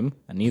remember them,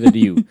 and neither do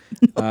you.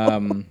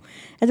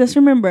 I just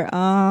remember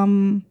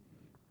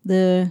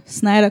the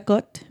Snyder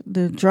Cut,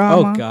 the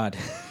drama. Oh God.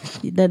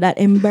 that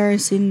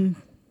embarrassing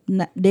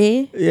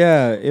day.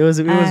 Yeah, it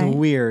was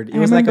weird. It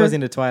was like I was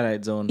in the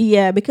Twilight Zone.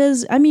 Yeah,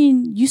 because I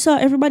mean, you saw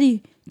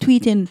everybody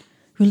tweeting,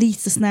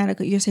 "Release the Snyder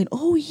Cut." You're saying,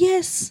 "Oh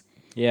yes."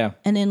 Yeah.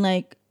 And then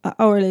like an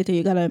hour later,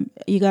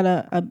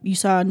 you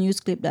saw a news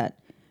clip that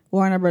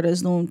Warner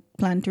Brothers don't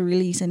plan to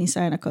release any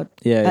Snyder Cut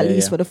at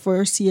least for the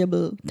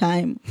foreseeable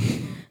time.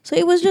 So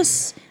it was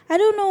just, I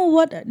don't know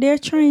what they're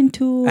trying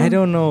to. I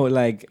don't know,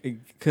 like,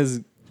 because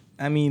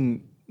I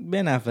mean,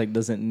 Ben Affleck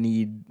doesn't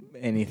need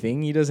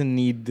anything. He doesn't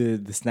need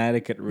the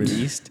Snyder Cut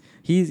released.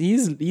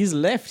 He's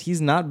left.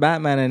 He's not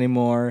Batman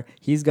anymore.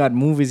 He's got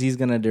movies he's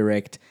gonna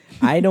direct.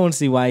 I don't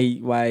see why.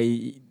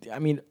 I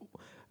mean,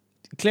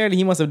 clearly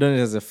he must have done it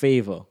as a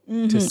favor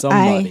to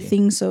somebody. I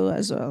think so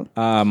as well.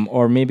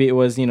 Or maybe it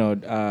was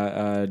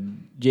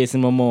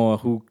Jason Momoa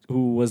who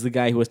was the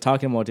guy who was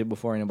talking about it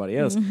before anybody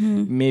else.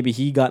 Maybe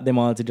he got them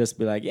all to just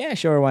be like, yeah,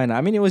 sure, why not?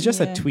 I mean, it was just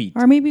a tweet.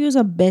 Or maybe it was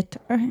a bet.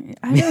 I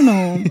don't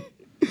know.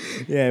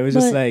 Yeah, it was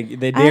just like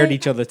they dared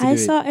each other to do it. I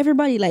saw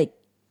everybody like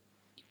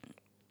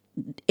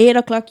 8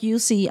 o'clock. You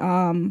see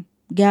Gal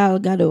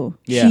Gadot.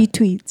 Yeah. She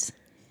tweets,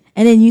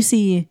 and then you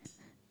see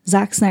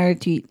Zack Snyder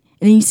tweet,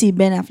 and then you see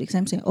Ben Affleck.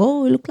 I'm saying,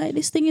 oh, it look like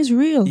this thing is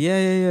real.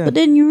 Yeah. But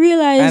then you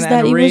realize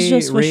that it was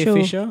just for Ray show.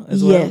 Fisher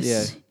as well.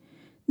 Yeah.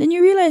 Then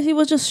you realize it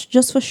was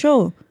just for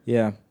show.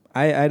 Yeah.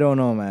 I don't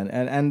know, man.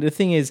 And the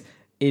thing is,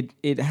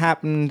 it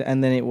happened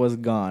and then it was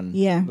gone.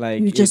 Yeah.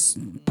 Like you just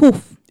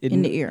poof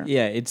in the air.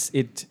 Yeah,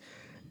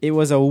 it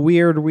was a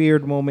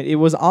weird moment. It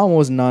was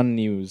almost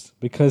non-news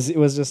because it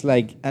was just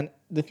like, and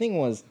the thing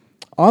was,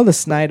 all the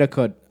Snyder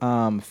Cut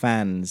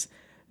fans,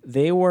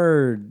 they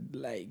were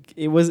like,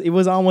 it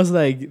was almost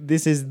like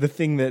this is the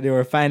thing that they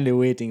were finally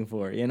waiting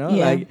for, you know?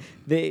 Yeah. Like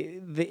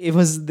there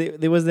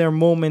was their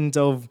moment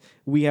of,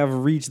 we have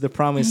reached the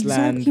promised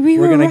land.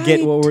 We're gonna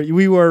get what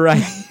we were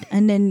right.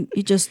 And then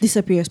it just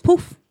disappears.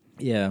 Poof.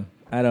 Yeah,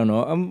 I don't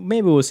know.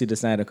 Maybe we'll see the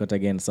Snyder Cut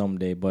again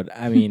someday, but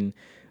I mean,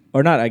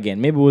 or not again.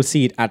 Maybe we'll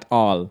see it at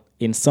all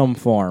in some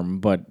form,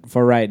 but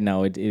for right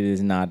now, it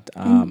is not.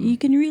 And you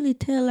can really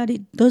tell that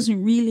it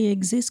doesn't really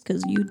exist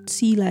because you'd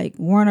see like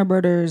Warner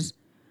Brothers,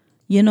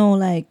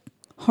 like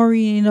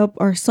hurrying up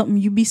or something.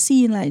 You'd be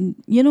seeing like,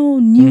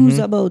 news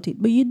about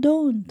it, but you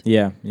don't.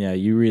 Yeah,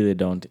 you really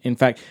don't. In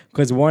fact,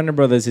 because Warner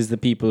Brothers is the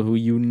people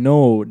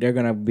who they're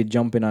gonna be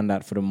jumping on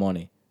that for the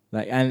money.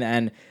 Like,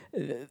 and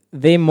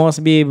they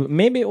must be able,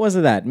 maybe it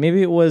wasn't that.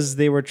 Maybe it was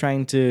they were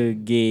trying to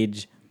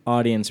gauge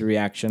audience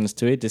reactions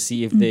to it to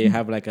see if they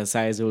have like a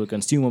sizable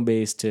consumer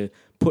base to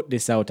put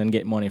this out and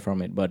get money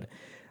from it. But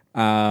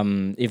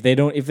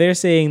if they're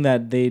saying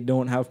that they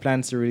don't have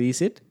plans to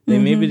release it,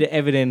 then maybe the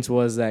evidence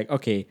was like,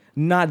 okay,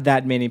 not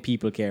that many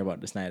people care about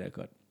the Snyder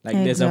Cut. Like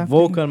there's a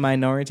vocal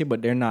minority,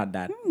 but they're not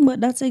that.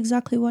 But that's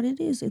exactly what it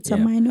is. It's a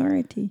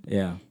minority.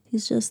 Yeah.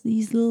 It's just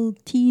these little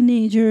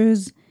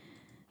teenagers,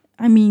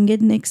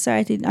 getting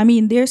excited.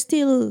 They're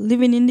still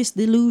living in this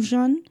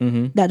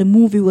delusion that the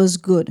movie was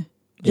good.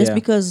 Just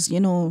because,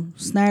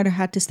 Snyder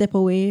had to step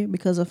away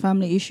because of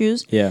family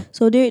issues. Yeah.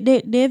 So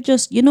they've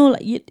just,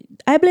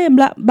 I blame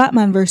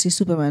Batman versus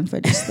Superman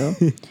for this though.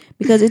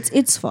 Because it's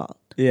its fault.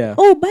 Yeah.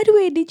 Oh, by the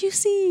way, did you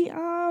see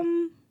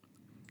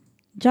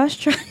Josh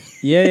Trank?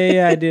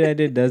 Yeah, I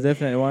did. That's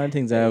definitely one of the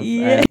things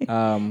coming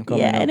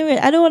up. Anyway,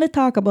 I don't want to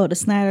talk about the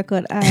Snyder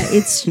Cut.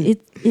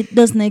 It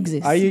doesn't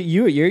exist. Are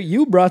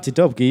you brought it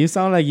up? You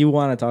sound like you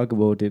want to talk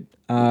about it.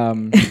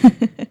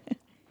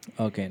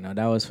 Okay, now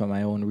that was for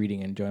my own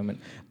reading enjoyment.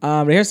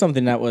 But here's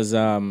something that was big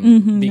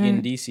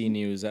in DC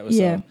news. That was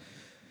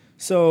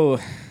so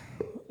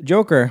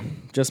Joker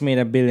just made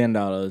 $1 billion,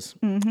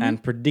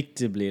 and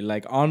predictably,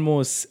 like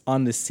almost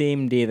on the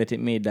same day that it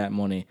made that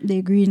money,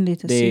 they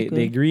greenlit a sequel.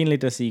 They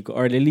greenlit a sequel,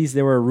 or at least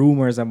there were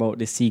rumors about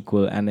the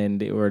sequel, and then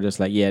they were just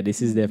like, yeah,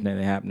 this is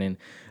definitely happening.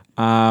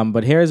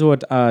 But here's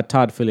what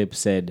Todd Phillips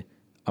said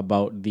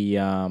about the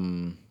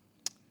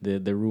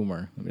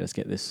rumor. Let me just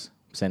get this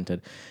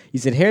centered. He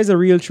said, here's the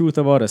real truth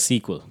about a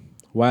sequel.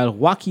 While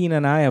Joaquin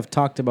and I have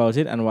talked about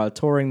it, and while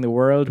touring the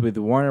world with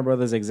Warner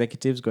Brothers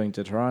executives going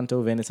to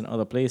Toronto, Venice, and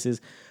other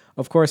places,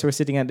 of course, we're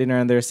sitting at dinner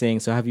and they're saying,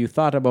 so have you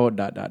thought about ...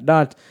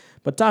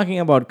 But talking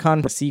about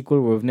a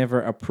sequel, we've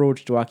never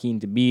approached Joaquin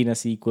to be in a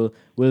sequel.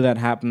 Will that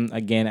happen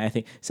again? I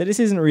think. So this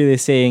isn't really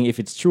saying if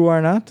it's true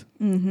or not.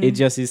 It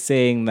just is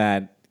saying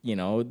that,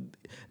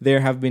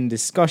 there have been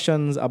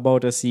discussions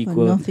about a But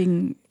sequel.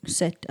 nothing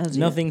set as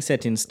yet. Nothing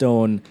set in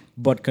stone,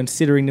 but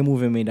considering the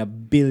movie made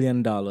 $1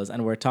 billion,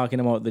 and we're talking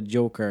about the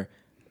Joker,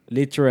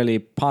 literally,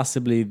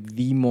 possibly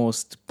the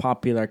most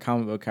popular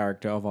comic book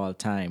character of all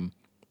time.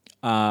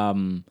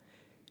 I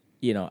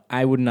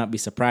would not be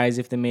surprised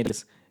if they made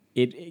this.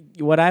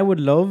 What I would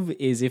love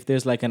is if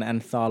there's like an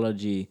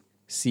anthology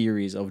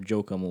series of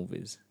Joker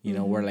movies,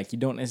 where like you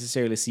don't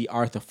necessarily see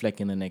Arthur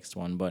Fleck in the next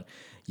one, but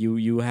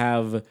you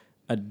have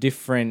a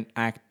different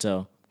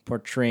actor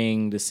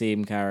portraying the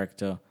same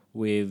character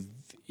with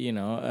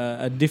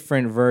a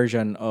different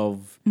version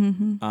of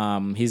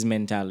his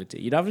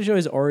mentality. You'd have to show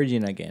his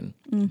origin again,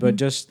 but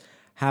just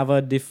have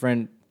a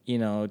different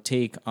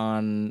take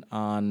on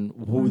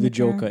who the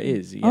Joker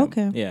is. Yeah.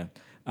 Okay. Yeah.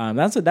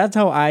 That's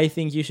how I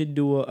think you should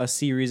do a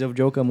series of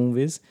Joker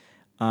movies.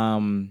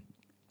 I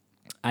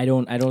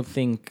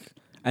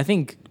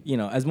think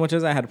as much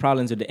as I had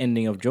problems with the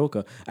ending of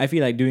Joker, I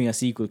feel like doing a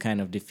sequel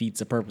kind of defeats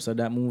the purpose of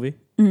that movie.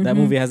 That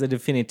movie has a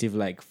definitive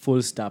like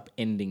full stop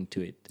ending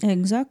to it.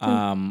 Exactly.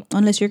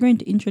 Unless you're going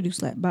to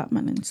introduce like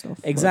Batman and stuff.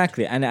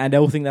 Exactly, and I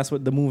don't think that's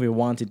what the movie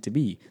wanted to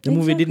be. The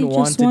movie didn't It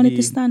want just to wanted be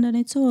to stand on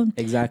its own.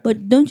 exactly.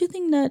 But don't you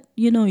think that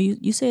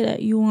you say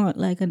that you want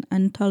like an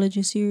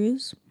anthology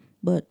series,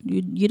 but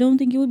you don't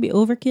think it would be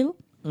overkill?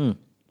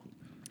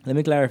 Let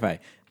me clarify.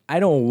 I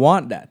don't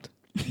want that.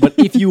 But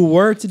if you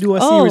were to do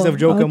a series of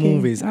Joker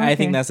movies, I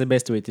think that's the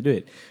best way to do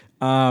it.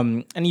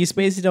 And you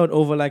space it out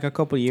over like a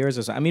couple of years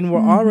or so. I mean, we're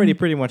already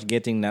pretty much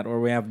getting that, where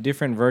we have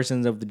different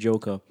versions of the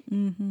Joker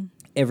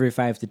every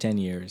 5 to 10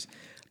 years.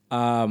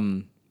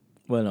 No,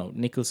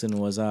 Nicholson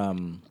was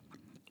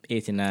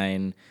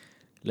 89,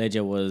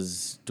 Ledger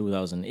was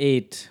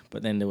 2008,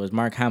 but then there was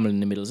Mark Hamill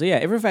in the middle. So yeah,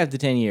 every 5 to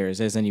 10 years,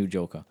 there's a new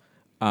Joker.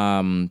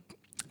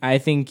 I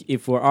think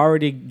if we're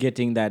already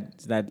getting that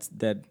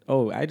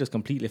I just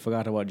completely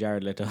forgot about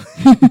Jared Leto.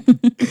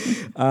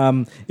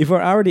 If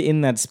we're already in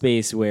that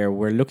space where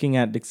we're looking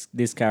at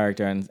this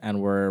character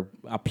and we're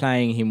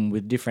applying him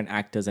with different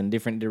actors and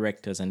different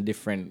directors and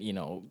different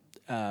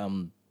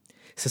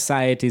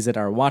societies that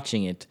are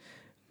watching it,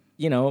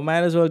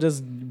 might as well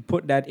just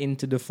put that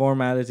into the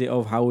formality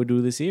of how we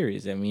do the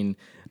series. I mean,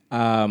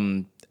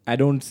 I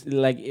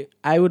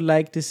would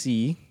like to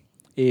see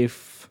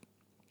if.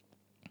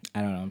 I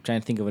don't know. I'm trying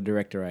to think of a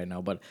director right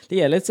now, but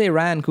yeah, let's say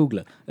Ryan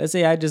Coogler. Let's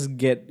say I just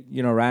get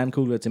Ryan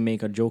Coogler to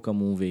make a Joker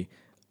movie,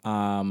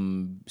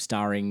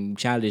 starring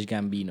Childish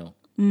Gambino,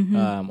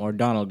 or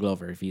Donald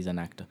Glover if he's an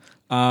actor.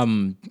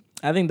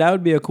 I think that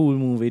would be a cool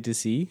movie to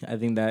see. I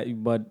think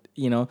that, but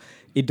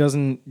it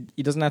doesn't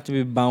have to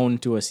be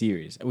bound to a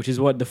series, which is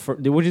what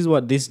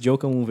this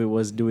Joker movie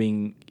was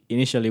doing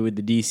initially with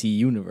the DC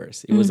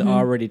universe. It was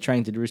already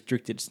trying to not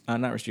restrict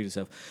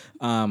itself.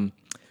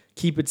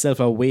 Keep itself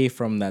away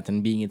from that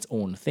and being its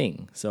own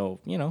thing.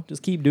 So,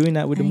 just keep doing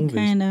that with the movies.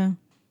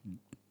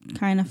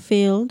 Kind of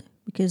failed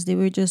because they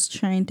were just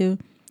trying to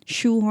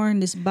shoehorn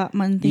this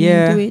Batman thing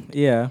into it.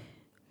 Yeah.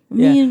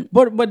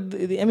 But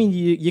I mean,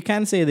 you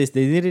can say this.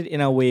 They did it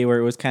in a way where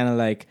it was kind of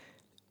like,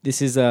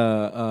 this is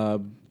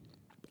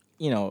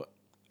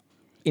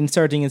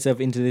inserting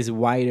itself into this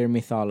wider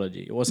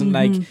mythology. It wasn't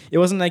like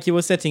he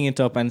was setting it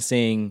up and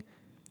saying,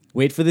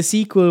 wait for the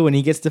sequel when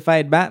he gets to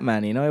fight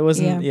Batman. It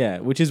wasn't,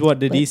 which is what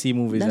the DC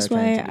movies are trying to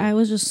do. That's why I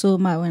was just so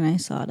mad when I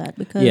saw that,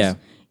 because,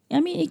 I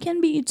mean, it can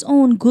be its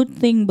own good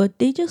thing, but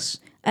they just,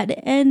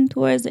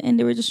 towards the end,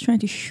 they were just trying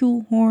to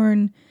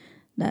shoehorn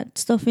that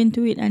stuff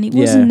into it, and it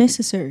wasn't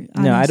necessary.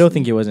 Honestly. No, I don't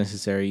think it was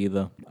necessary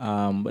either.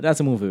 But that's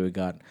a movie we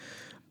got.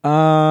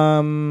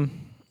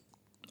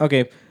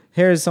 Okay.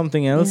 Here's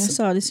something else. Yeah, I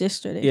saw this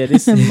yesterday. Yeah,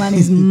 this man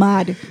is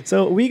mad.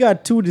 So we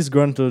got 2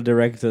 disgruntled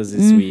directors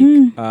this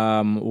week.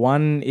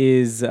 One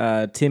is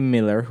Tim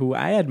Miller, who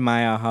I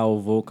admire how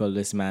vocal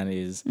this man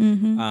is,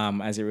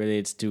 as it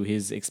relates to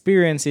his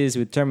experiences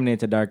with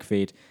Terminator: Dark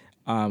Fate,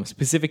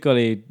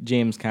 specifically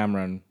James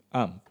Cameron.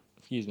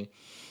 Excuse me.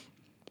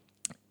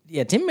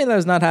 Yeah, Tim Miller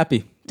is not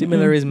happy. Tim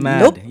Miller is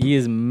mad. Nope. He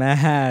is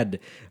mad.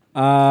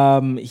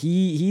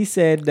 He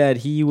said that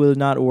he will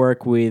not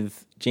work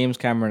with James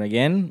Cameron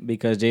again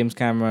because James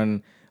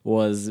Cameron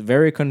was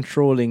very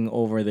controlling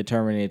over the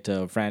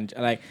Terminator franchise.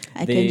 Like,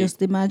 I can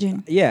just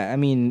imagine. Yeah, I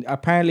mean,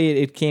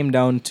 apparently it came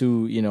down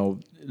to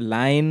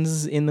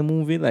lines in the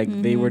movie. Like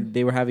they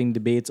were having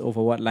debates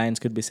over what lines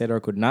could be said or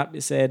could not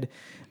be said.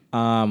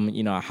 How in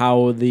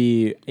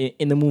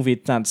the movie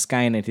it's not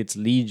Skynet, it's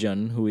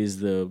Legion, who is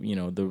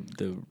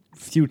the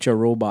future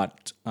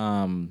robot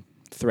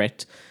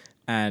threat.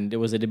 And there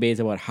was a debate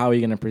about how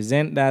you're going to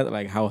present that,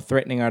 like how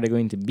threatening are they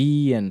going to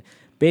be, and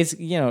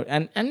basically,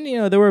 and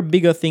there were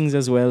bigger things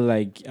as well,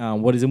 like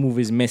what is the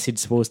movie's message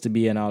supposed to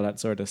be and all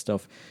that sort of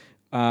stuff.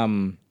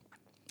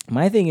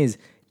 My thing is,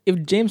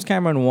 if James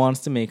Cameron wants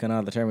to make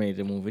another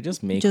Terminator movie,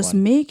 just make one. Just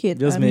make it.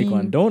 Just make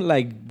one. Don't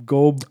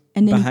go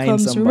and then behind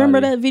somebody.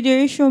 Remember that video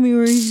you showed me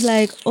where he's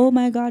like, "Oh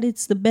my God,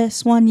 it's the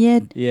best one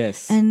yet."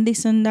 Yes. And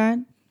this and that.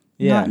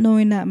 Yeah. not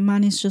knowing that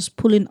man is just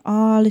pulling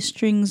all the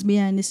strings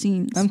behind the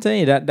scenes. I'm telling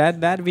you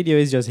that video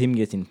is just him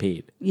getting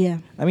paid. Yeah.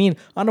 I mean,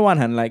 on the one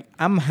hand, like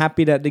I'm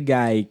happy that the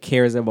guy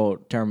cares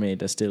about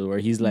Terminator still, where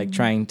he's like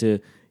trying to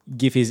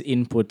give his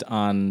input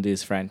on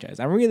this franchise.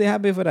 I'm really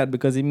happy for that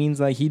because it means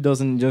like he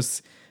doesn't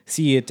just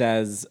see it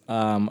as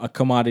a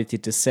commodity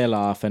to sell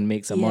off and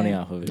make some money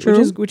off of it,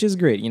 True. which is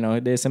great. You know,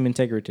 there's some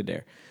integrity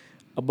there.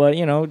 But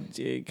you know,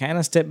 kind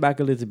of step back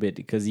a little bit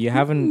because you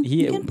haven't.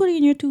 You can put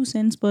in your 2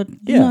 cents, but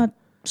do Yeah. not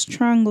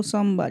strangle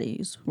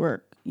somebody's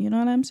work. You know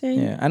what I'm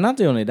saying? Yeah, and not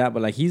only that,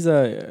 but like he's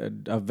a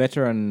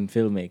veteran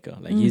filmmaker.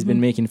 Like he's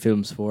been making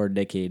films for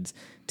decades.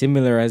 Tim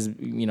Miller has,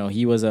 you know,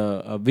 he was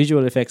a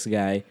visual effects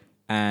guy,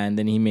 and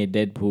then he made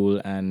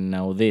Deadpool, and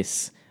now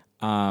this.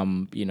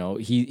 You know,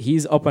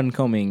 he's up and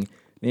coming.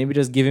 Maybe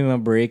just give him a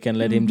break and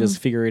let him just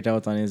figure it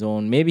out on his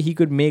own. Maybe he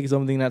could make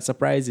something that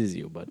surprises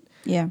you. But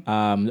Yeah.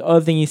 the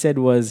other thing he said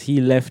was he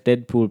left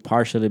Deadpool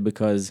partially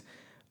because,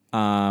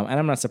 and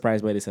I'm not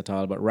surprised by this at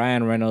all, but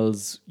Ryan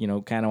Reynolds, you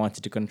know, kind of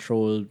wanted to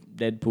control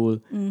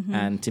Deadpool,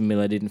 and Tim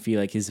Miller didn't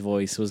feel like his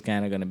voice was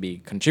kind of going to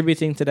be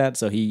contributing to that,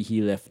 so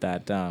he left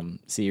that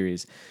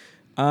series.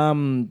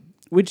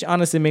 Which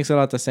honestly makes a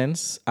lot of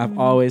sense. I've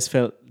always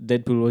felt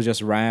Deadpool was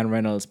just Ryan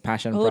Reynolds'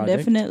 passion Oh, project.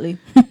 definitely.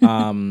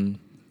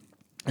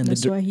 And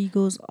That's why he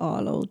goes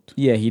all out.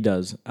 yeah, he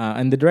does.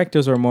 And the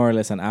directors were more or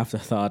less an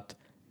afterthought.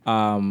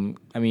 I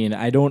mean,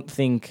 I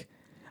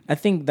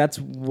think that's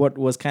what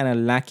was kind of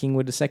lacking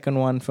with the second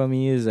one for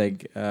me is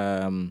like,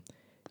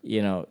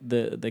 you know,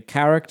 the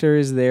character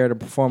is there, the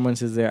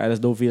performance is there. I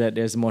just don't feel like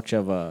there's much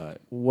of a,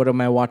 what am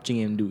I watching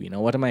him do? You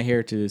know, what am I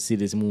here to see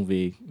this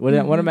movie? What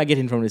am I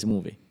getting from this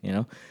movie? You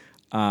know,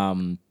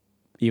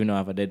 even though I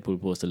have a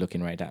Deadpool poster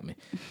looking right at me.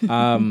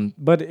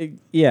 But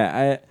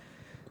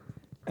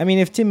I mean,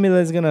 if Tim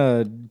Miller is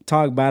gonna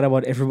talk bad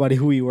about everybody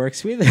who he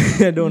works with,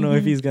 I don't know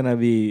if he's gonna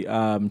be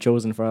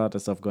chosen for a lot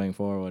of stuff going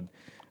forward.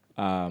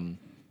 And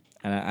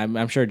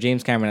I'm sure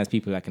James Cameron has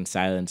people that can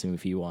silence him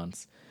if he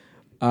wants.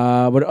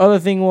 But the other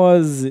thing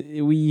was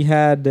we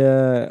had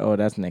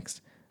that's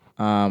next.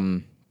 Let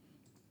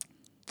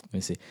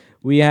me see.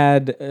 We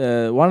had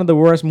one of the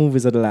worst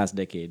movies of the last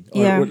decade.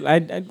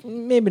 Yeah.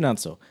 Maybe not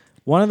so.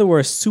 One of the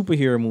worst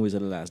superhero movies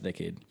of the last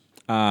decade.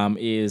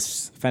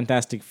 Is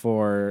Fantastic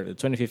Four, the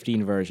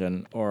 2015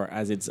 version, or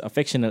as it's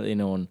affectionately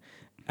known,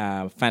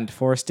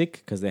 Fant4stic,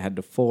 because they had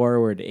the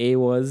 4 where the A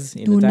was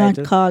in Do the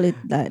title. not call it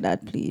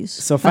that, please.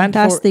 So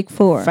Fantastic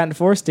Four.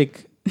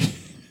 Fant4stic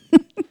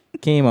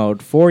came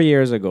out 4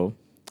 years ago,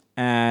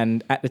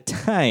 and at the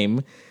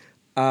time,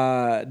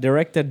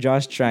 director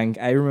Josh Trank,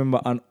 I remember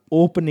on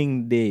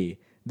opening day,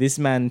 this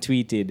man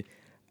tweeted,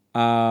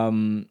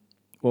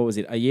 what was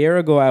it? A year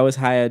ago, I was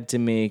hired to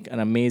make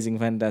an amazing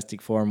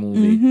Fantastic Four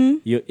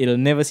movie. It'll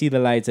never see the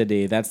light of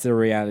day. That's the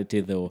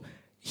reality, though.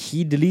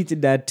 He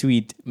deleted that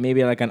tweet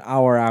maybe like an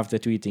hour after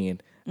tweeting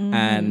it.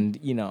 And,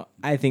 you know,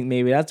 I think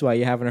maybe that's why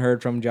you haven't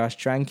heard from Josh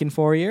Trank in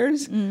 4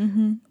 years.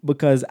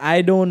 Because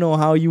I don't know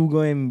how you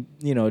go and,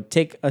 you know,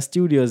 take a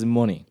studio's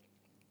money.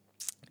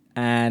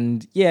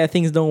 And, yeah,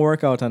 things don't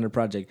work out on the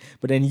project.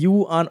 But then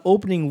you, on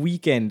opening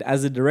weekend,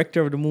 as the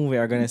director of the movie,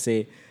 are going to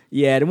say,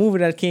 yeah, the movie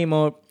that came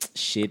out,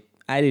 shit.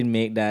 I didn't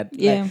make that.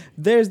 Yeah. Like,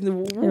 there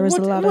was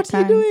a lot of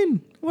time. What are you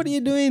doing? What are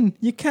you doing?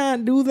 You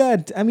can't do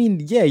that. I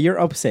mean, yeah, you're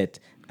upset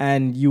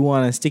and you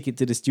want to stick it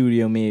to the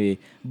studio maybe,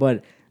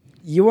 but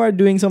you are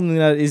doing something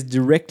that is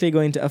directly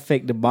going to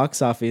affect the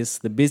box office,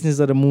 the business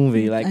of the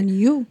movie, like and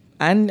you.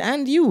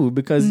 And you,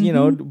 because you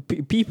know,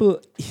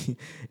 people.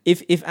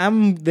 If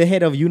I'm the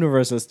head of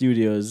Universal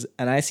Studios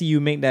and I see you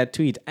make that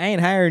tweet, I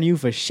ain't hiring you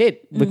for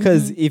shit,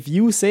 because if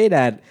you say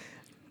that,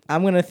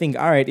 I'm gonna think,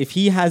 all right, if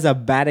he has a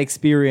bad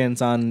experience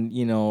on,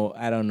 you know,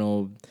 I don't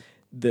know,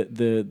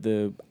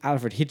 the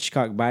Alfred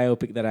Hitchcock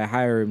biopic that I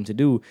hire him to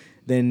do,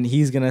 then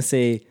he's gonna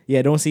say,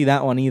 yeah, don't see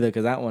that one either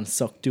because that one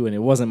sucked too and it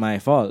wasn't my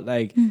fault.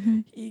 Like,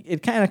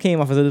 it kind of came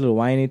off as a little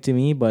whiny to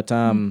me, but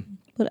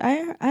But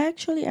I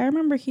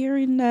remember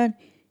hearing that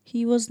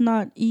he was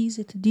not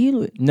easy to deal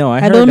with. no, I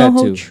I heard don't know that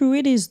how too. true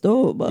it is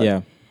though, but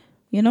Yeah,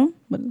 you know,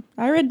 but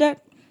I read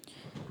that.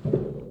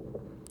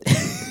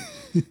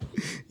 you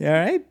all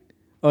right?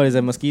 Oh, is that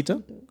a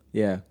mosquito?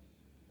 Yeah.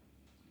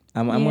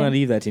 I'm gonna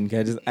leave that in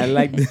because I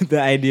like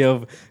the idea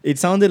of it.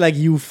 Sounded like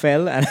you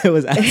fell, and I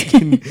was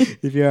asking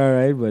if you're all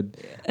right. But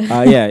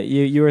yeah,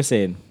 you were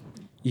saying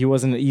he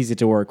wasn't easy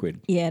to work with.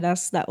 Yeah,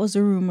 that was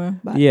a rumor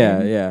back Yeah,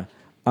 then.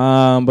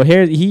 yeah. But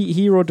here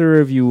he wrote a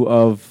review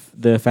of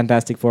the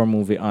Fantastic Four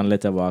movie on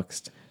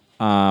Letterboxd.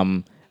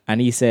 And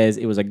he says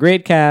it was a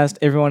great cast.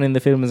 Everyone in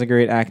the film is a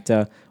great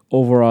actor.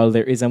 Overall,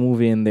 there is a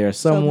movie in there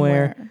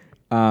somewhere.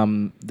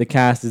 The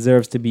cast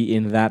deserves to be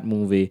in that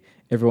movie.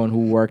 Everyone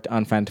who worked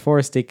on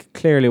Fant4stic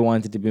clearly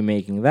wanted to be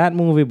making that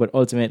movie, but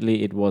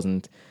ultimately it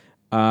wasn't.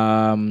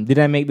 Did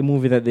I make the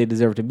movie that they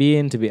deserve to be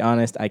in? To be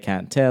honest, I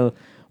can't tell.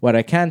 What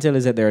I can tell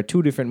is that there are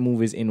two different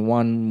movies in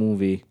one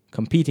movie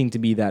competing to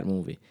be that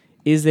movie.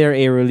 Is there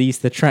a release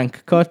the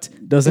trunk cut?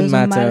 Doesn't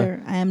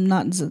matter. I am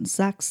not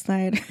Zack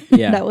Snyder.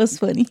 Yeah. That was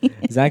funny.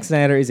 Zack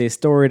Snyder is a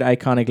storied,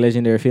 iconic,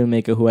 legendary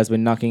filmmaker who has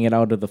been knocking it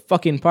out of the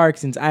fucking park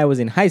since I was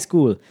in high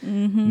school.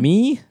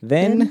 Me,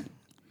 then,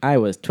 I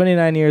was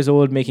 29 years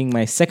old making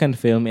my second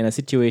film in a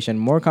situation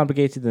more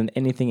complicated than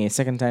anything a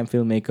second-time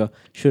filmmaker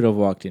should have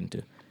walked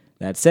into.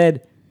 That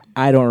said,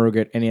 I don't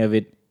regret any of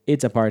it.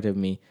 It's a part of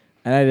me.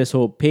 And I just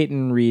hope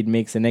Peyton Reed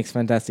makes the next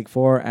Fantastic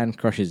Four and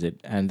crushes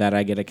it, and that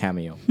I get a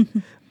cameo.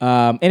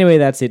 Anyway,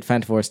 that's it,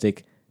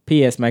 Fantastic.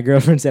 P.S. My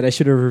girlfriend said I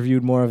should have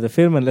reviewed more of the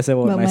film and less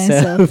about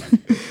myself.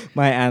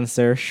 My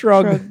answer,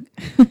 shrug.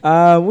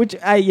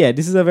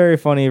 This is a very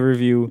funny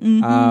review.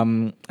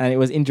 And it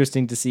was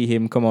interesting to see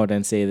him come out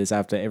and say this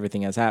after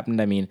everything has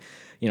happened. I mean,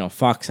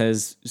 Fox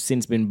has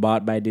since been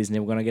bought by Disney.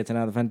 We're going to get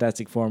another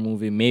Fantastic Four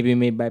movie, maybe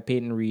made by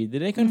Peyton Reed.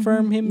 Did they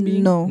confirm him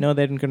being? No,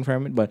 they didn't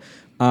confirm it. But,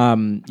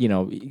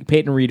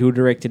 Peyton Reed, who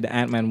directed the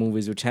Ant-Man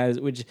movies,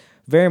 which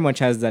very much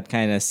has that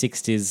kind of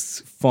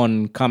 60s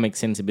fun comic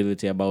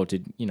sensibility about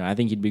it. I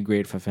think he'd be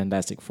great for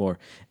Fantastic Four.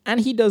 And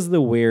he does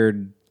the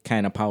weird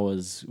kind of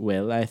powers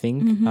well, I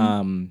think.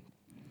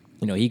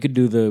 He could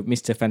do the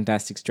Mr.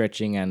 Fantastic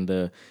stretching and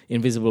the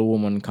Invisible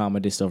Woman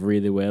comedy stuff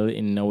really well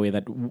in a way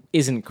that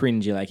isn't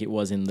cringy like it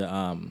was in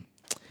the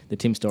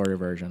Tim Story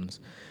versions.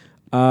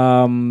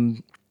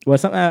 Something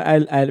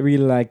I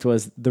really liked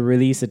was the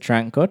release of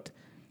Trank Cut.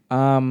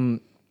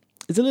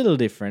 It's a little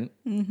different.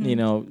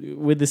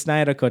 With the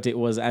Snyder Cut, it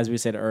was, as we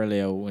said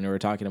earlier when we were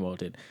talking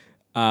about it,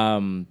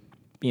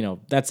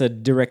 that's a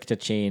director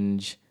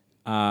change.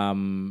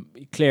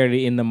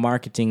 Clearly in the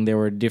marketing there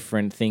were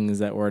different things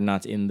that were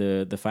not in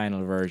the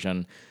final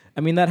version.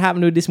 I mean, that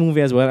happened with this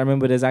movie as well. I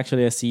remember there's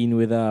actually a scene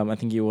with I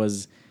think it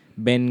was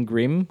Ben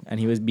Grimm, and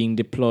he was being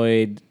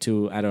deployed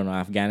to, I don't know,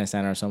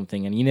 Afghanistan or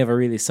something, and you never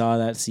really saw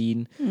that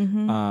scene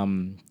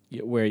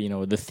where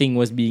the thing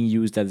was being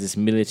used as this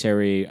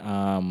military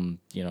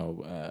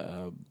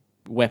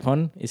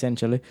weapon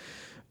essentially.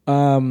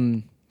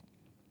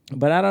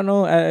 But I don't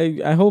know.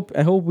 I hope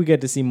we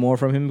get to see more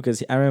from him,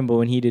 because I remember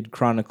when he did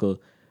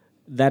Chronicle,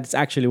 that's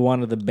actually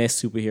one of the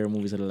best superhero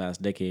movies of the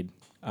last decade,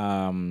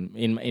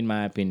 in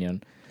my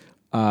opinion.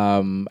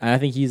 And I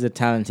think he's a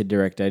talented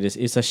director.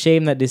 It's a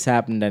shame that this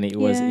happened, and it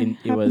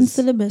happens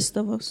to the best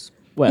of us.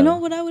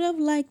 Well, what I would have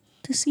liked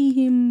to see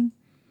him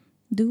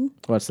do?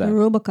 What's that? The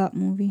RoboCop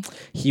movie.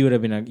 He would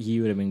have been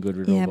good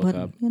with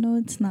RoboCop. But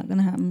it's not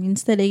gonna happen.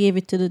 Instead, they gave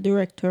it to the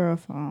director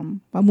of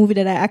a movie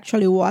that I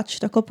actually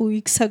watched a couple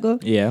weeks ago.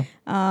 Yeah.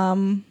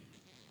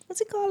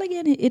 What's it called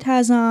again? It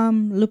has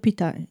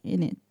Lupita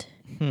in it.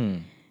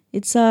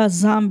 It's a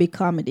zombie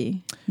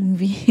comedy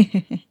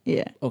movie.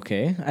 Yeah.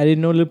 Okay, I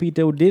didn't know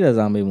Lupita did a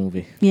zombie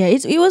movie. Yeah,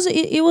 it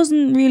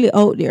wasn't really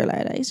out there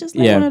like that. It's just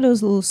like one of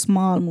those little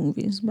small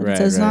movies, but it's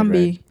a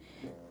zombie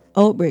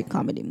outbreak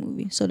comedy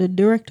movie. So the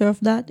director of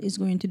that is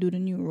going to do the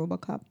new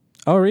RoboCop.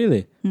 Oh,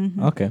 really?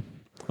 Okay.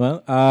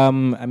 Well,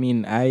 I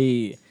mean,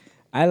 I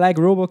like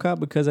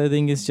RoboCop because I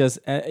think it's just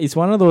it's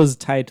one of those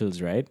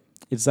titles, right?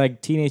 It's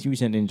like Teenage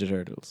Mutant Ninja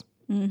Turtles.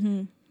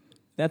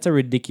 That's a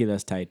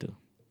ridiculous title.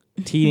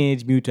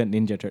 Teenage Mutant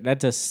Ninja Turtles.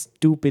 That's a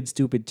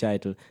stupid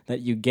title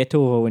that you get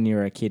over when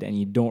you're a kid and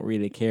you don't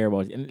really care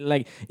about it. And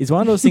like, it's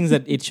one of those things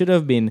that it should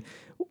have been.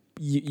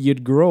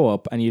 You'd grow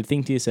up and you'd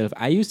think to yourself,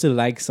 I used to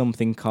like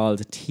something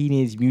called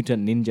Teenage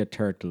Mutant Ninja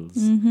Turtles,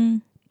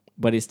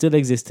 but it still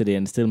exists today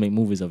and still make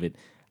movies of it.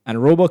 And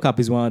RoboCop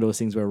is one of those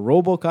things where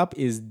RoboCop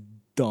is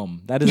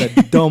dumb. That is a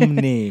dumb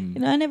name.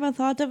 I never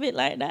thought of it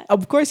like that.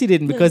 Of course you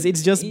didn't, because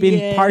it's just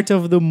been part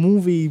of the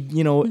movie,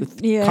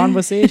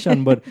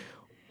 conversation. But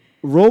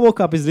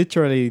RoboCop is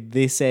literally,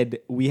 they said,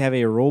 we have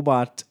a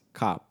robot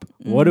cop.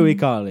 What do we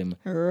call him?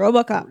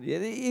 RoboCop.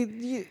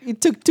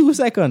 It took 2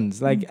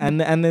 seconds, and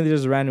then they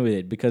just ran with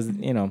it because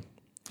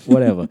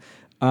whatever.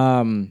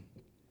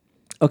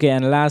 Okay,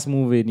 and the last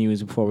movie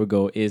news before we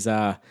go is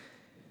oh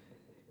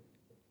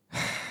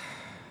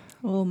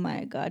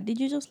my God! Did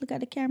you just look at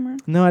the camera?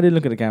 No, I didn't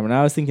look at the camera.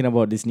 Now I was thinking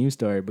about this news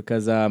story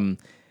because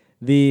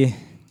the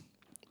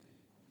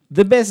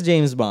best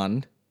James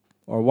Bond,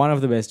 or one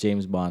of the best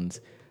James Bonds,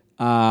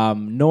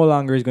 no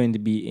longer is going to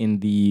be in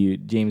the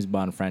James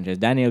Bond franchise.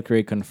 Daniel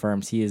Craig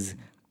confirms he is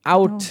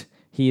out. Oh.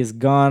 He is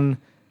gone.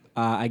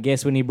 I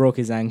guess when he broke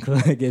his ankle,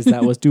 I guess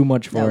that was too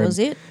much for him.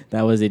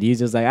 That was it. He's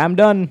just like, I'm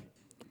done.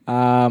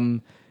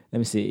 Let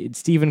me see.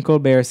 Stephen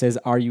Colbert says,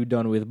 are you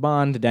done with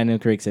Bond? Daniel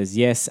Craig says,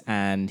 yes.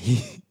 And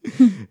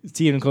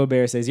Stephen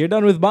Colbert says, you're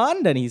done with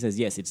Bond? And he says,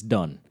 yes, it's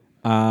done.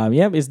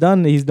 It's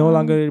done. He's no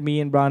longer me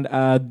and Bond.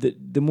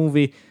 The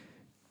movie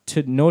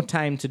No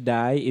Time to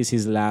Die is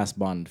his last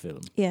Bond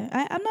film. Yeah,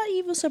 I'm not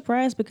even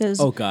surprised because...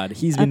 Oh, God.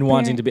 He's been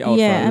wanting to be out for a long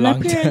time. Yeah,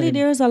 and apparently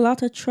there's a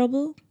lot of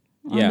trouble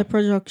on the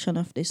production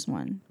of this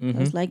one.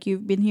 It's like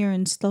you've been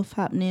hearing stuff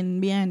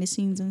happening behind the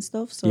scenes and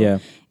stuff.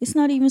 So it's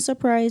not even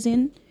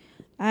surprising.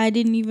 I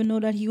didn't even know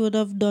that he would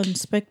have done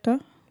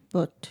Spectre,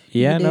 but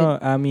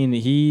I mean,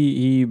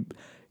 he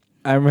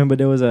I remember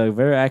there was a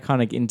very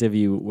iconic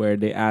interview where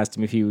they asked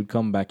him if he would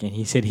come back, and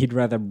he said he'd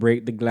rather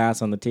break the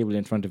glass on the table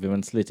in front of him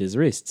and slit his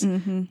wrists.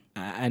 And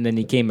then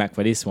he came back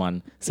for this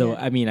one. So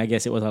I mean, I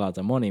guess it was a lot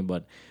of money,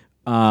 but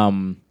I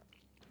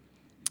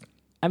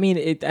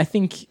mean, I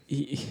think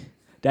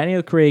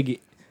Daniel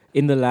Craig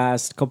in the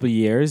last couple of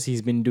years,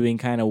 he's been doing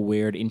kind of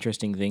weird,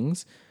 interesting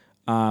things.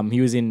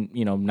 He was in,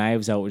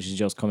 Knives Out, which is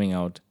just coming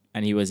out,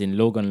 and he was in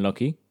Logan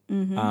Lucky.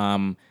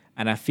 And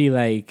I feel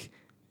like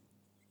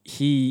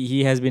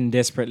he has been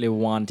desperately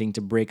wanting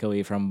to break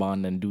away from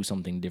Bond and do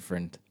something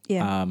different.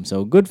 Yeah.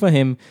 So good for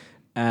him,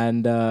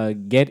 and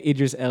get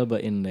Idris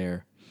Elba in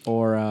there.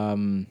 Or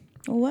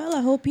Well,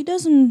 I hope he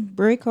doesn't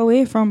break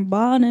away from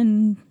Bond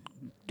and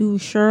do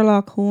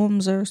Sherlock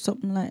Holmes or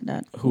something like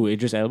that. who?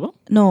 Idris Elba?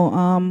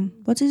 No,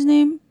 what's his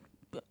name?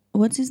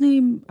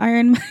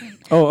 Iron Man.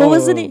 What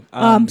was the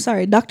name?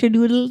 Sorry, Dr.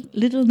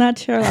 Little, not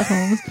Sherlock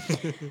Holmes.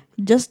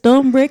 Just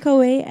don't break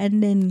away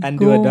and then And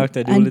go do a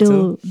Dr. and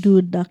Dolittle.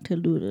 do Dr.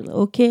 Doolittle.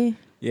 Okay,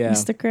 Yeah.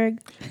 Mr. Craig.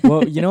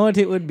 Well, you know what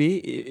it would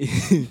be?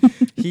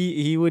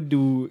 He would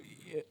do.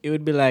 It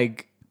would be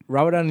like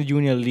Robert Downey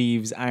Jr.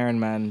 leaves Iron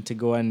Man to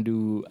go and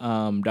do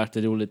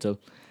Dr. Dolittle.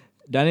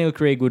 Daniel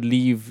Craig would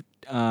leave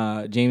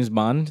James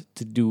Bond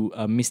to do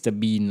a Mr.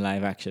 Bean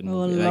live action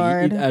Oh movie.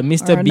 Lord,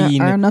 Mr.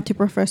 Bean or Nutty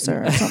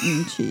Professor or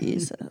something.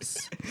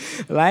 Jesus.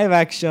 live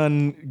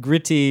action,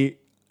 gritty,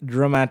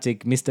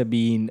 dramatic Mr.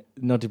 Bean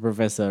Nutty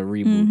Professor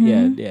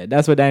reboot. Yeah,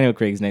 that's what Daniel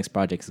Craig's next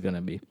project is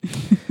gonna be.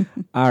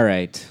 All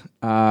right.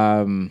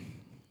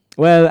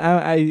 Well,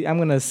 I'm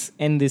gonna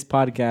end this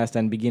podcast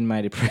and begin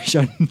my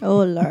depression.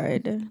 Oh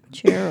Lord,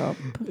 cheer up.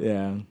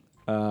 Yeah.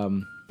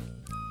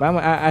 But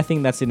I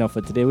think that's enough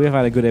for today. We've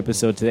had a good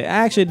episode today.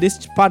 Actually,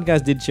 this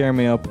podcast did cheer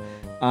me up.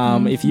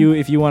 If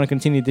you want to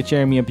continue to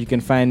cheer me up, you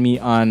can find me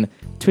on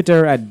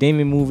Twitter at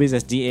Damien Movies,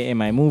 that's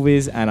DAMI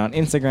Movies, and on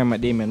Instagram at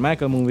Damien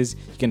Michael Movies.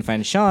 You can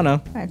find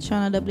Shauna At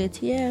Shauna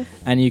WTF.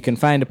 and you can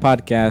find the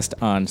podcast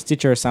on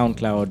Stitcher,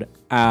 SoundCloud,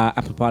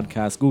 Apple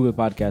Podcasts, Google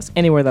Podcasts,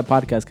 anywhere that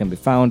podcast can be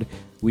found.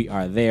 We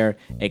are there,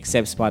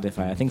 except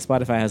Spotify. I think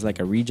Spotify has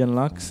like a region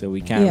lock, so we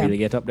can't really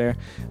get up there.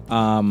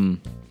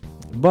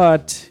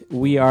 But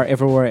we are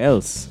everywhere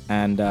else.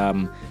 And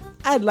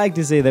I'd like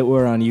to say that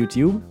we're on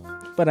YouTube,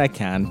 but I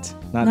can't.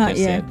 Not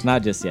just yet.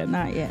 Not just yet.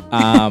 Not yet.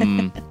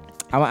 I'm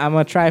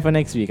gonna try for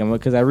next week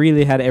because I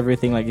really had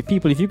everything. Like,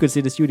 if you could see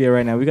the studio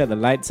right now, we got the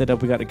light set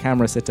up, we got the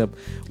camera set up,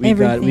 we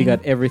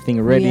got everything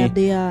ready. We have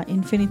the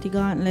Infinity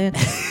Gauntlet,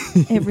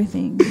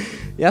 everything.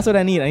 That's what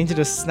I need. I need to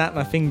just snap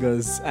my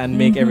fingers and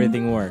make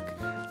everything work.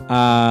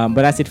 But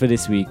that's it for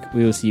this week.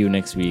 We will see you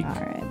next week. All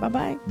right, bye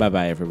bye. Bye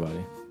bye,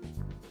 everybody.